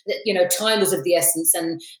 And, time was of the essence,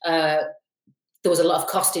 and there was a lot of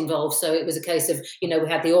cost involved. So it was a case of, we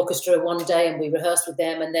had the orchestra one day and we rehearsed with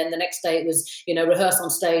them. And then the next day it was, rehearse on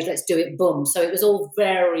stage, let's do it, boom. So it was all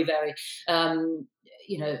very, very,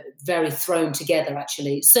 very thrown together,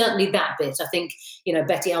 actually. Certainly that bit. I think,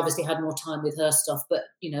 Betty obviously had more time with her stuff, but,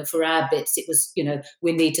 for our bits, it was,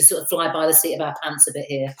 we need to sort of fly by the seat of our pants a bit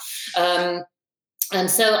here. And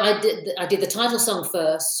so I did the title song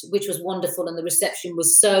first, which was wonderful. And the reception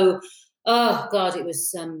was so, oh God, it was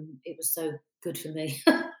so good for me.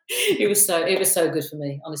 It was so good for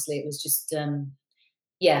me. Honestly, it was just,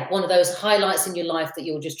 one of those highlights in your life that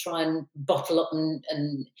you'll just try and bottle up and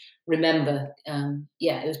remember.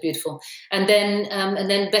 It was beautiful. And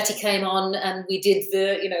then Betty came on, and we did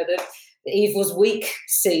the Eve was weak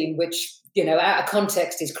scene, which, out of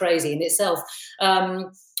context is crazy in itself.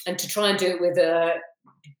 And to try and do it with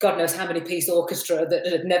God knows how many piece orchestra that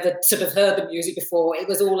had never sort of heard the music before. It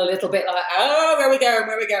was all a little bit like, oh, where are we going?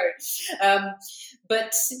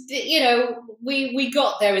 But we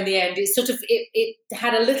got there in the end. It sort of, it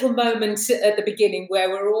had a little moment at the beginning where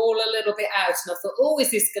we're all a little bit out, and I thought, oh, is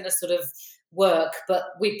this going to sort of work? But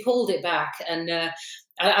we pulled it back, and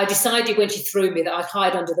I decided when she threw me that I'd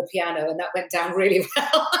hide under the piano, and that went down really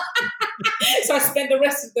well. So I spent the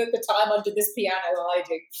rest of the time under this piano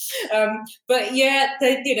hiding. But yeah,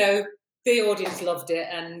 the audience loved it,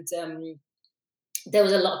 and there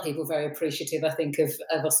was a lot of people very appreciative, I think, of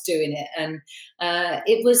us doing it, and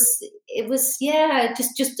it was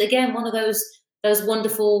just again one of those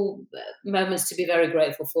wonderful moments to be very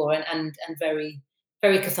grateful for, and very,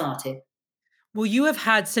 very cathartic. Well, you have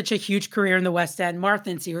had such a huge career in the West End. Martha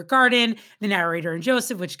and Secret Garden, The Narrator and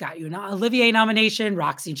Joseph, which got you an Olivier nomination,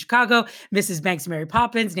 Roxy in Chicago, Mrs. Banks and Mary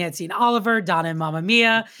Poppins, Nancy and Oliver, Donna and Mamma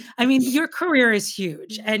Mia. I mean, your career is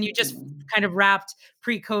huge. And you just kind of wrapped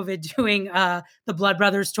pre-COVID doing the Blood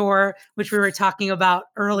Brothers tour, which we were talking about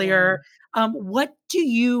earlier. What do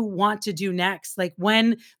you want to do next? Like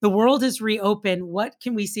when the world is reopened, what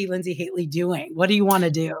can we see Lindsay Haley doing? What do you want to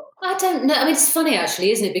do? I don't know. I mean, it's funny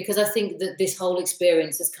actually, isn't it? Because I think that this whole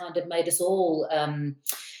experience has kind of made us all,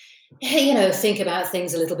 think about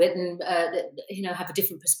things a little bit and, have a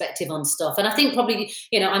different perspective on stuff. And I think probably,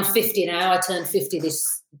 I'm 50 now. I turned 50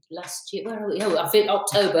 this last year. Where are we? I think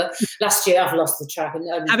October last year. I've lost the track.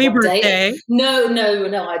 Happy birthday. No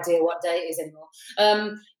idea what day it is anymore.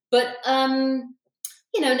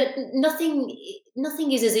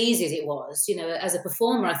 Nothing is as easy as it was. As a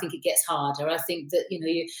performer, I think it gets harder. I think that,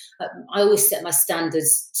 I always set my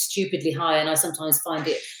standards stupidly high, and I sometimes find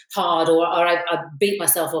it hard, or I beat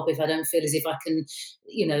myself up if I don't feel as if I can,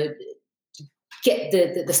 get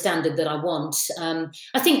the standard that I want.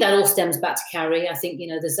 I think that all stems back to Carrie. I think,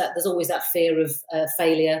 there's always that fear of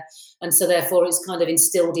failure. And so therefore it's kind of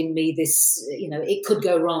instilled in me this, it could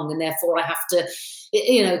go wrong, and therefore I have to,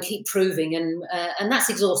 keep proving, and that's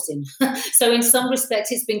exhausting. So in some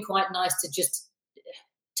respects, it's been quite nice to just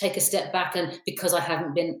take a step back, and because I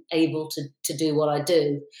haven't been able to do what I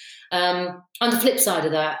do. On the flip side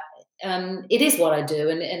of that, it is what I do,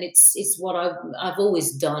 and it's what I've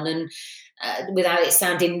always done, and without it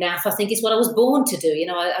sounding naff, I think it's what I was born to do.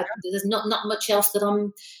 There's not much else that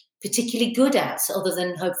I'm particularly good at, other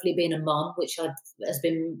than hopefully being a mom, which has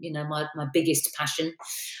been my biggest passion.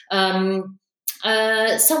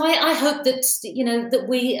 So I hope that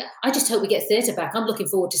I just hope we get theatre back. I'm looking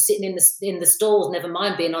forward to sitting in the stalls, never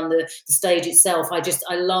mind being on the stage itself.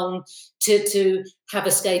 I long to have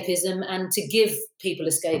escapism and to give people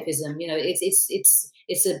escapism.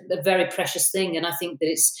 It's a very precious thing, and I think that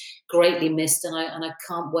it's greatly missed, and I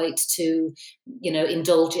can't wait to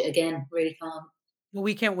indulge it again. Really can't. Well,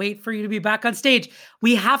 we can't wait for you to be back on stage.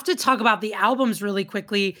 We have to talk about the albums really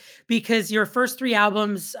quickly, because your first 3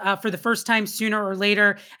 albums, For the First Time, Sooner or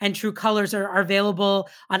Later, and True Colors are available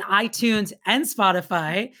on iTunes and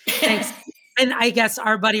Spotify. Thanks. And I guess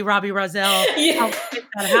our buddy Robbie Roselle helped make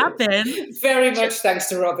that happen. Very much thanks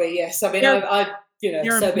to Robbie, yes. I mean,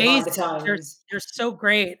 you're so amazing. Behind the times. You're so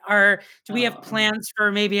great. Do we have plans for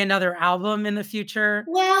maybe another album in the future?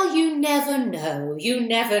 Well, you never know.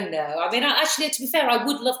 I mean, actually, to be fair, I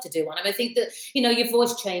would love to do one. I mean, I think that, your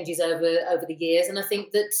voice changes over the years. And I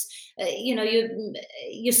think that,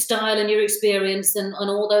 your style and your experience and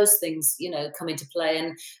all those things, come into play.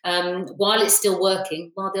 And while it's still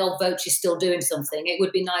working, while the old Voce is still doing something, it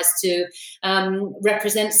would be nice to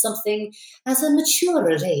represent something as a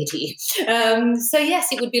maturer lady. So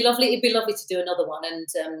yes, it would be lovely. It'd be lovely to do another one, and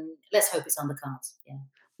let's hope it's on the cards. Yeah.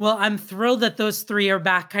 Well, I'm thrilled that those 3 are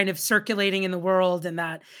back, kind of circulating in the world, and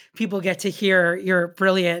that people get to hear your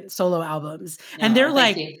brilliant solo albums. And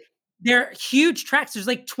they're huge tracks. There's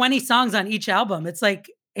like 20 songs on each album. It's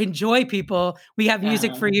like, enjoy, people. We have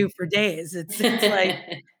music for you for days. It's like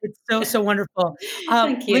it's so wonderful.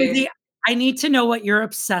 Thank you, Lindsay. I need to know what you're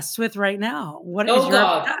obsessed with right now. What is your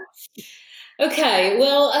God. Okay,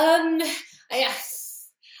 well,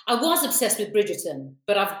 I was obsessed with Bridgerton,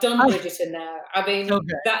 but I've done Bridgerton now. I mean,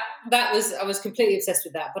 I was completely obsessed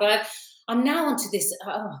with that. But I'm now onto this.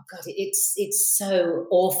 Oh God, it's so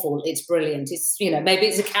awful. It's brilliant. It's maybe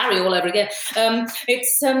it's a Carrie all over again.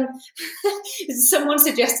 It's someone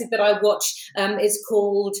suggested that I watch. It's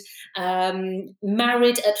called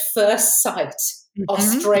Married at First Sight,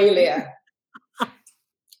 Australia.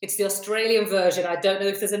 It's the Australian version. I don't know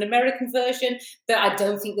if there's an American version. I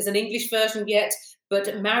don't think there's an English version yet.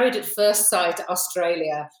 But Married at First Sight,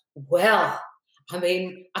 Australia. Well, I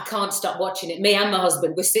mean, I can't stop watching it. Me and my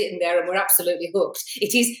husband, we're sitting there and we're absolutely hooked.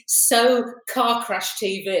 It is so car crash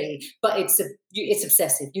TV, but it's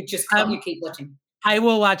obsessive. You just can't. You keep watching. I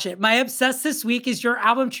will watch it. My obsessed this week is your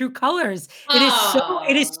album, True Colors. It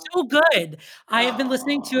is so good. I have been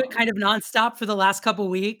listening to it kind of nonstop for the last couple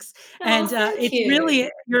of weeks. And really,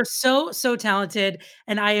 you're so talented.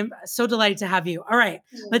 And I am so delighted to have you. All right,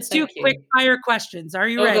 let's do quick fire questions. Are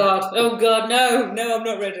you ready? Oh God. No, I'm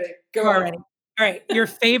not ready. Go on. All right. Your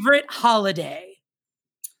favorite holiday?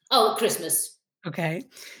 Oh, Christmas. Okay.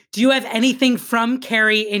 Do you have anything from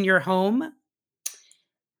Carrie in your home?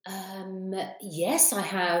 Yes, I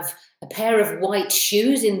have a pair of white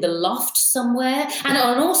shoes in the loft somewhere. And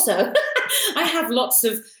also, I have lots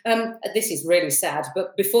of, this is really sad,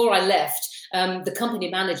 but before I left, the company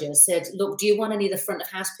manager said, look, do you want any of the front of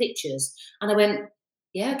house pictures? And I went,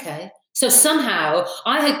 yeah, okay. So somehow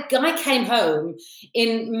I came home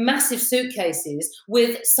in massive suitcases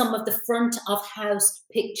with some of the front of house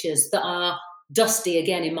pictures that are dusty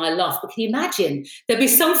again in my loft. But can you imagine? There'd be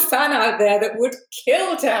some fan out there that would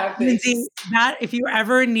kill to have this. Lindsay, that if you're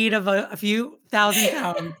ever in need of a few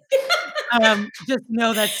 £1,000, just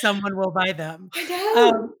know that someone will buy them. I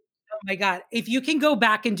know. Oh my God. If you can go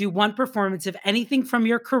back and do one performance of anything from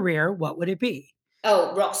your career, what would it be?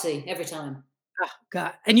 Oh, Roxy, every time. Oh,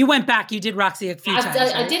 God. And you went back, you did Roxy a few times.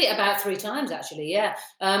 I right? did it about 3 times, actually, yeah.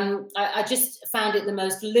 I just found it the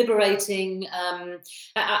most liberating.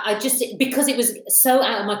 I just, because it was so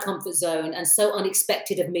out of my comfort zone and so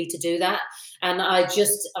unexpected of me to do that. And I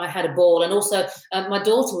had a ball. And also, my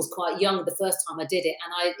daughter was quite young the first time I did it.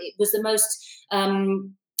 And it was the most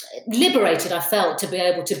liberated I felt to be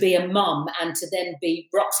able to be a mum and to then be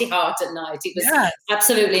Roxy Hart at night. It was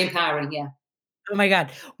absolutely empowering, yeah. Oh my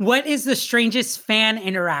God. What is the strangest fan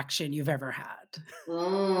interaction you've ever had?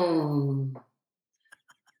 Oh.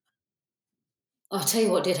 I'll tell you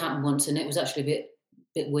what did happen once, and it was actually a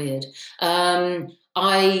bit weird.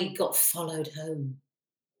 I got followed home.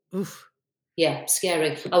 Oof. Yeah,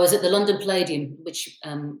 scary. I was at the London Palladium, which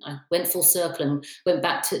I went full circle and went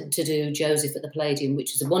back to do Joseph at the Palladium,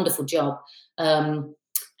 which was a wonderful job.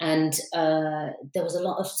 And there was a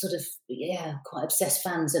lot of sort of, quite obsessed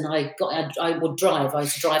fans. And I would drive. I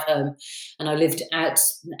used to drive home, and I lived out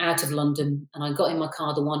of London. And I got in my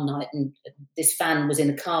car the one night, and this fan was in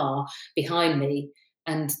a car behind me,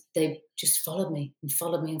 and they just followed me and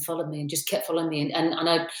followed me and followed me and just kept following me. And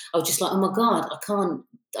I was just like, oh my God,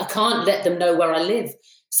 I can't let them know where I live.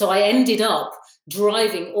 So I ended up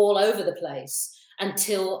driving all over the place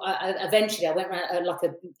until eventually I went around like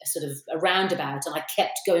a sort of a roundabout, and I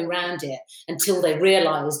kept going round it until they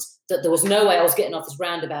realised that there was no way I was getting off this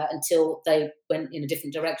roundabout until they went in a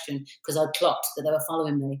different direction, because I clocked that they were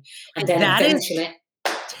following me. And then that eventually... is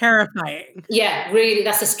terrifying. Yeah, really.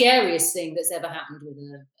 That's the scariest thing that's ever happened with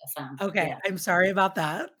a fan. Okay, yeah. I'm sorry about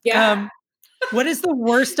that. Yeah. What is the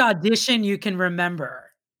worst audition you can remember?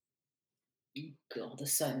 God,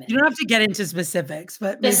 there's so many. You don't have to get into specifics,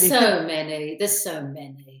 but there's so many. There's so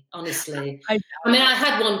many, honestly. I mean, I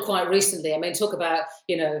had one quite recently. I mean, talk about,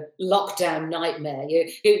 lockdown nightmare.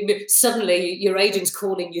 Suddenly your agent's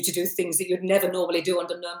calling you to do things that you'd never normally do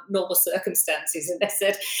under normal circumstances. And they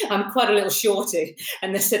said, I'm quite a little shorty.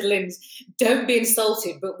 And they said, Linz, don't be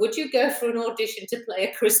insulted, but would you go for an audition to play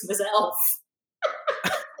a Christmas elf?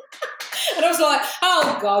 And I was like,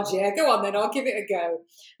 oh, God, yeah, go on then, I'll give it a go.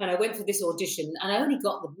 And I went for this audition, and I only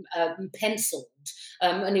got them penciled,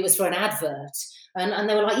 and it was for an advert. And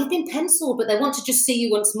they were like, you've been penciled, but they want to just see you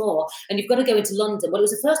once more, and you've got to go into London. Well, it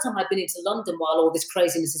was the first time I'd been into London while all this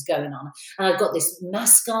craziness is going on. And I've got this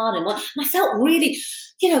mask on, and I felt really,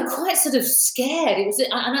 quite sort of scared. So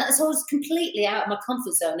I was completely out of my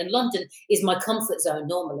comfort zone, and London is my comfort zone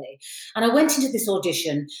normally. And I went into this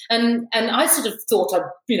audition, and I sort of thought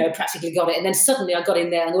I'd, practically got it. And then suddenly I got in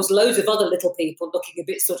there, and there was loads of other little people looking a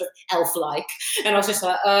bit sort of elf-like. And I was just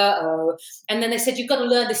like, uh-oh. And then they said, you've got to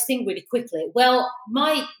learn this thing really quickly. Well,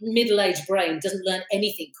 my middle-aged brain doesn't learn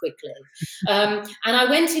anything quickly. And I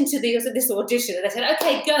went into this audition, and they said,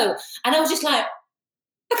 okay, go. And I was just like,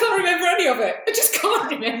 I can't remember any of it. I just can't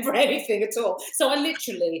remember anything at all. So I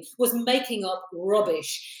literally was making up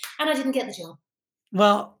rubbish, and I didn't get the job.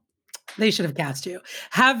 Well, they should have cast you.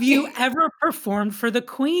 Have you ever performed for the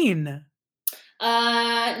Queen?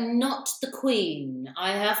 Not the Queen.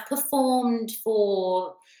 I have performed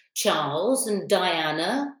for Charles and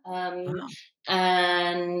Diana, and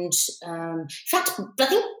in fact, I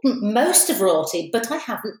think most of royalty, but I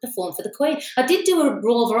haven't performed for the Queen. I did do a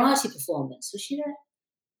Royal Variety performance. Was she there?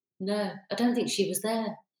 No, I don't think she was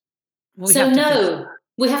there.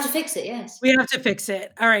 We have to fix it, yes. We have to fix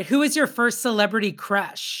it. All right, who is your first celebrity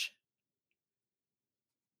crush?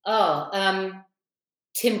 Oh,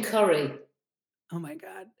 Tim Curry. Oh my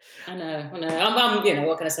God. I know. I'm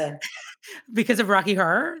what can I say? Because of Rocky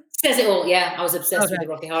Horror? Says it all, yeah. I was obsessed with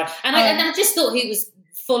Rocky Horror. And I just thought he was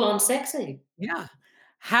full on sexy. Yeah.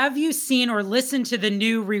 Have you seen or listened to the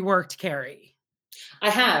new reworked Carrie? I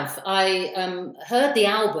have. I heard the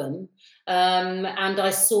album, and I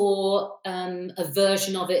saw a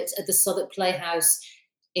version of it at the Southwark Playhouse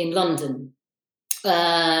in London.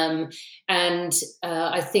 And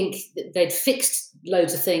I think they'd fixed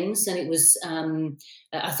loads of things, and it was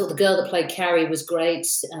I thought the girl that played Carrie was great,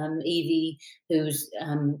 Evie, who's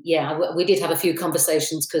we did have a few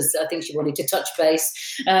conversations because I think she wanted to touch base,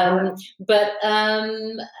 but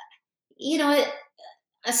I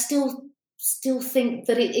still think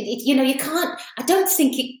that it you can't. I don't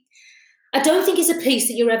think it. I don't think it's a piece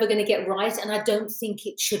that you're ever going to get right, and I don't think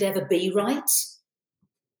it should ever be right.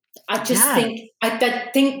 I just think I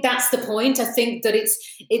think that's the point. I think that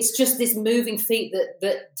it's just this moving feat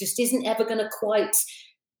that just isn't ever going to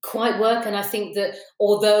quite work. And I think that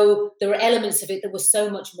although there are elements of it that were so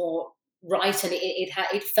much more right, and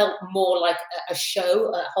it felt more like a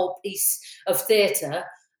show, a whole piece of theatre,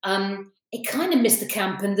 it kind of missed the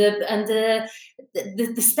camp and the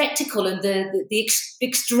spectacle and the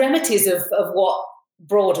extremities of what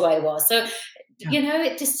Broadway was. So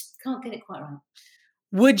it just can't get it quite right.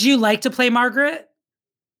 Would you like to play Margaret?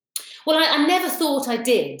 Well, I never thought I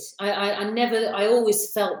did. I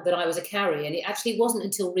always felt that I was a Carrie, and it actually wasn't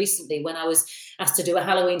until recently when I was asked to do a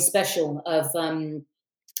Halloween special of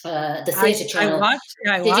the Theatre Channel.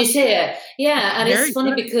 Did you see it? Yeah, and it's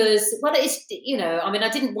funny because, well, it's, I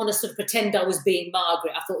didn't want to sort of pretend I was being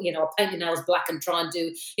Margaret. I thought, I'll paint your nails black and try and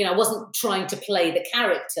do, I wasn't trying to play the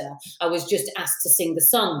character. I was just asked to sing the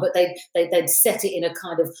song, but they'd set it in a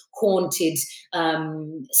kind of haunted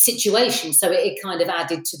situation, so it kind of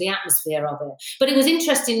added to the atmosphere of it. But it was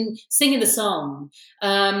interesting singing the song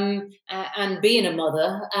and being a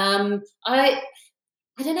mother.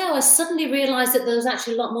 I don't know, I suddenly realised that there was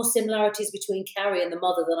actually a lot more similarities between Carrie and the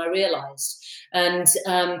mother than I realised. And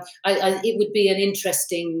it would be an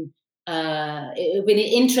interesting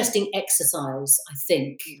exercise, I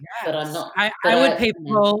think. Yes. But I'm not. I would pay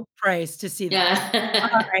full price to see that. Yeah.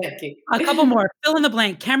 All right. Thank you. A couple more. Fill in the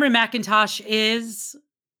blank. Cameron Mackintosh is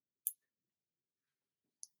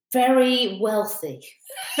very wealthy.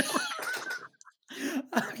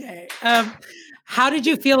 Okay. How did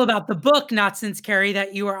you feel about the book, Not Since Carrie,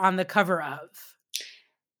 that you were on the cover of?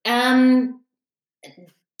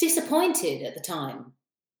 Disappointed at the time.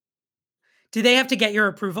 Did they have to get your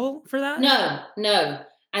approval for that? No.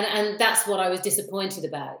 And that's what I was disappointed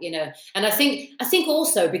about, And I think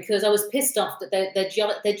also because I was pissed off that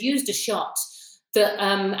they'd used a shot that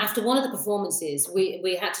after one of the performances,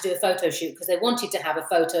 we had to do a photo shoot because they wanted to have a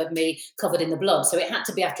photo of me covered in the blood. So it had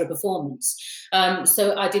to be after a performance.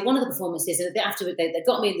 So I did one of the performances, and after they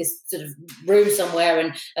got me in this sort of room somewhere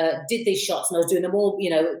and did these shots, and I was doing them all,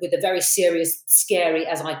 with a very serious, scary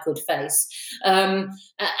as I could face. And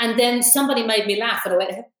then somebody made me laugh, and I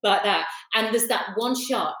went like that. And there's that one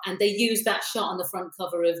shot, and they used that shot on the front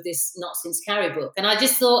cover of this Not Since Carrie book. And I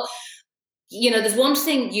just thought, there's one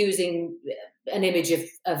thing using an image of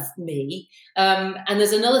me, and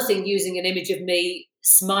there's another thing using an image of me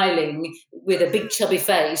smiling with a big chubby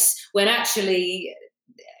face when actually,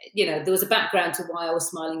 there was a background to why I was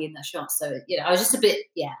smiling in that shot. So, I was just a bit,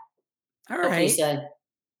 All right.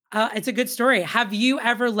 It's a good story. Have you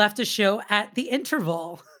ever left a show at the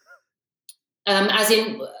interval? As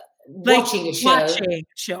in watching a show? Watching a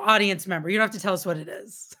show, audience member. You don't have to tell us what it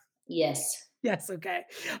is. Yes. Yes, okay.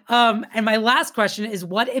 And my last question is,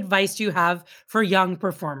 what advice do you have for young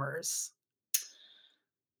performers?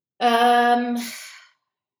 Have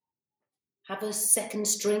a second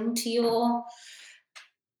string to your,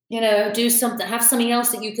 do something, have something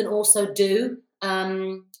else that you can also do.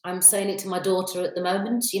 I'm saying it to my daughter at the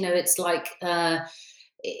moment. It's like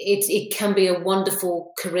it can be a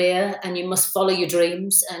wonderful career, and you must follow your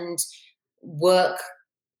dreams and work,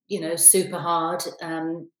 super hard.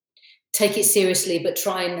 Take it seriously, but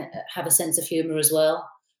try and have a sense of humor as well.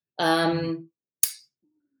 Don't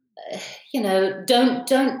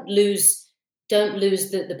lose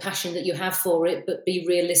the passion that you have for it, but be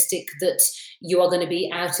realistic that you are going to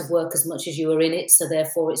be out of work as much as you are in it. So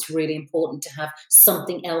therefore, it's really important to have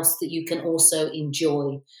something else that you can also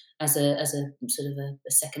enjoy as a sort of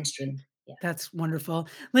a second string. Yeah. That's wonderful.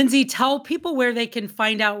 Lindsay, tell people where they can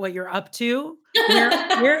find out what you're up to.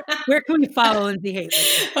 Where can we follow Lindsay Haley?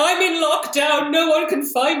 I'm in lockdown. No one can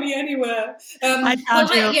find me anywhere.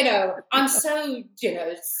 I'm so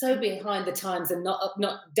so behind the times and not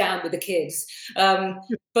down with the kids.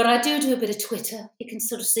 But I do a bit of Twitter. You can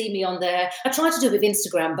sort of see me on there. I tried to do it with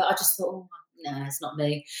Instagram, but I just thought, no, it's not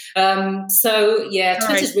me.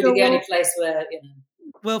 Twitter's really the only place where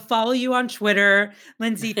We'll follow you on Twitter.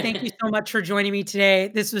 Lindsay, thank you so much for joining me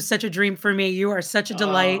today. This was such a dream for me. You are such a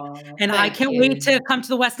delight. And I can't wait to come to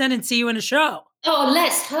the West End and see you in a show. Oh,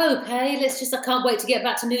 let's hope, hey? I can't wait to get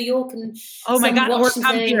back to New York and watch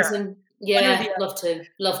some things. And love to.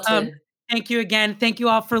 Thank you again. Thank you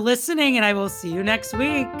all for listening, and I will see you next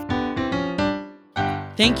week.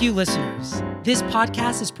 Thank you, listeners. This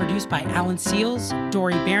podcast is produced by Alan Seals,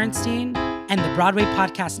 Dori Berenstein, and the Broadway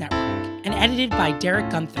Podcast Network, and edited by Derek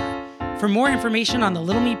Gunther. For more information on the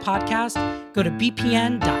Little Me podcast, go to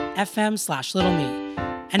bpn.fm/littleme.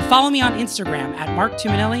 And follow me on Instagram at Mark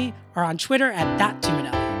Tuminelli or on Twitter at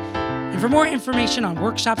ThatTuminelli. And And for more information on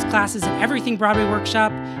workshops, classes, and everything Broadway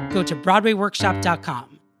Workshop, go to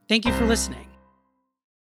BroadwayWorkshop.com. Thank you for listening.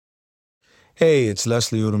 Hey, it's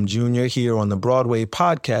Leslie Odom Jr. here on the Broadway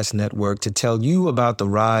Podcast Network to tell you about the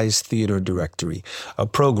Rise Theater Directory, a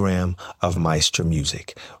program of Maestro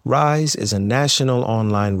Music. Rise is a national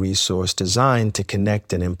online resource designed to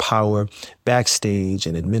connect and empower backstage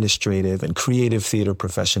and administrative and creative theater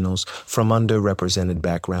professionals from underrepresented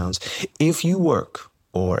backgrounds. If you work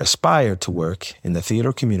or aspire to work in the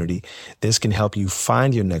theater community, this can help you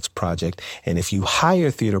find your next project. And if you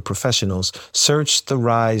hire theater professionals, search the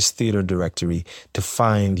Rise Theater Directory to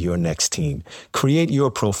find your next team. Create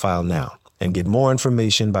your profile now and get more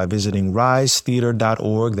information by visiting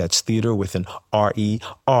risetheater.org. That's theater with an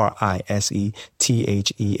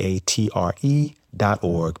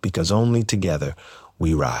RERISETHEATRE.org, because only together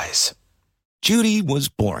we rise. Judy was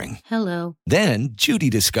boring. Hello. Then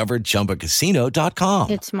Judy discovered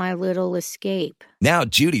ChumbaCasino.com. It's my little escape. Now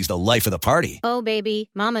Judy's the life of the party. Oh,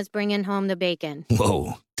 baby, mama's bringing home the bacon.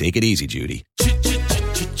 Whoa, take it easy, Judy.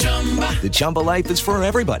 The Chumba life is for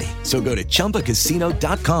everybody. So go to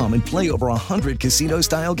ChumbaCasino.com and play over 100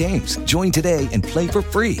 casino-style games. Join today and play for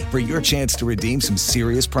free for your chance to redeem some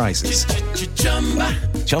serious prizes.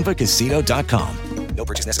 ChumbaCasino.com. No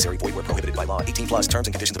purchase necessary. Void where prohibited by law. 18+ terms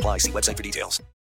and conditions apply. See website for details.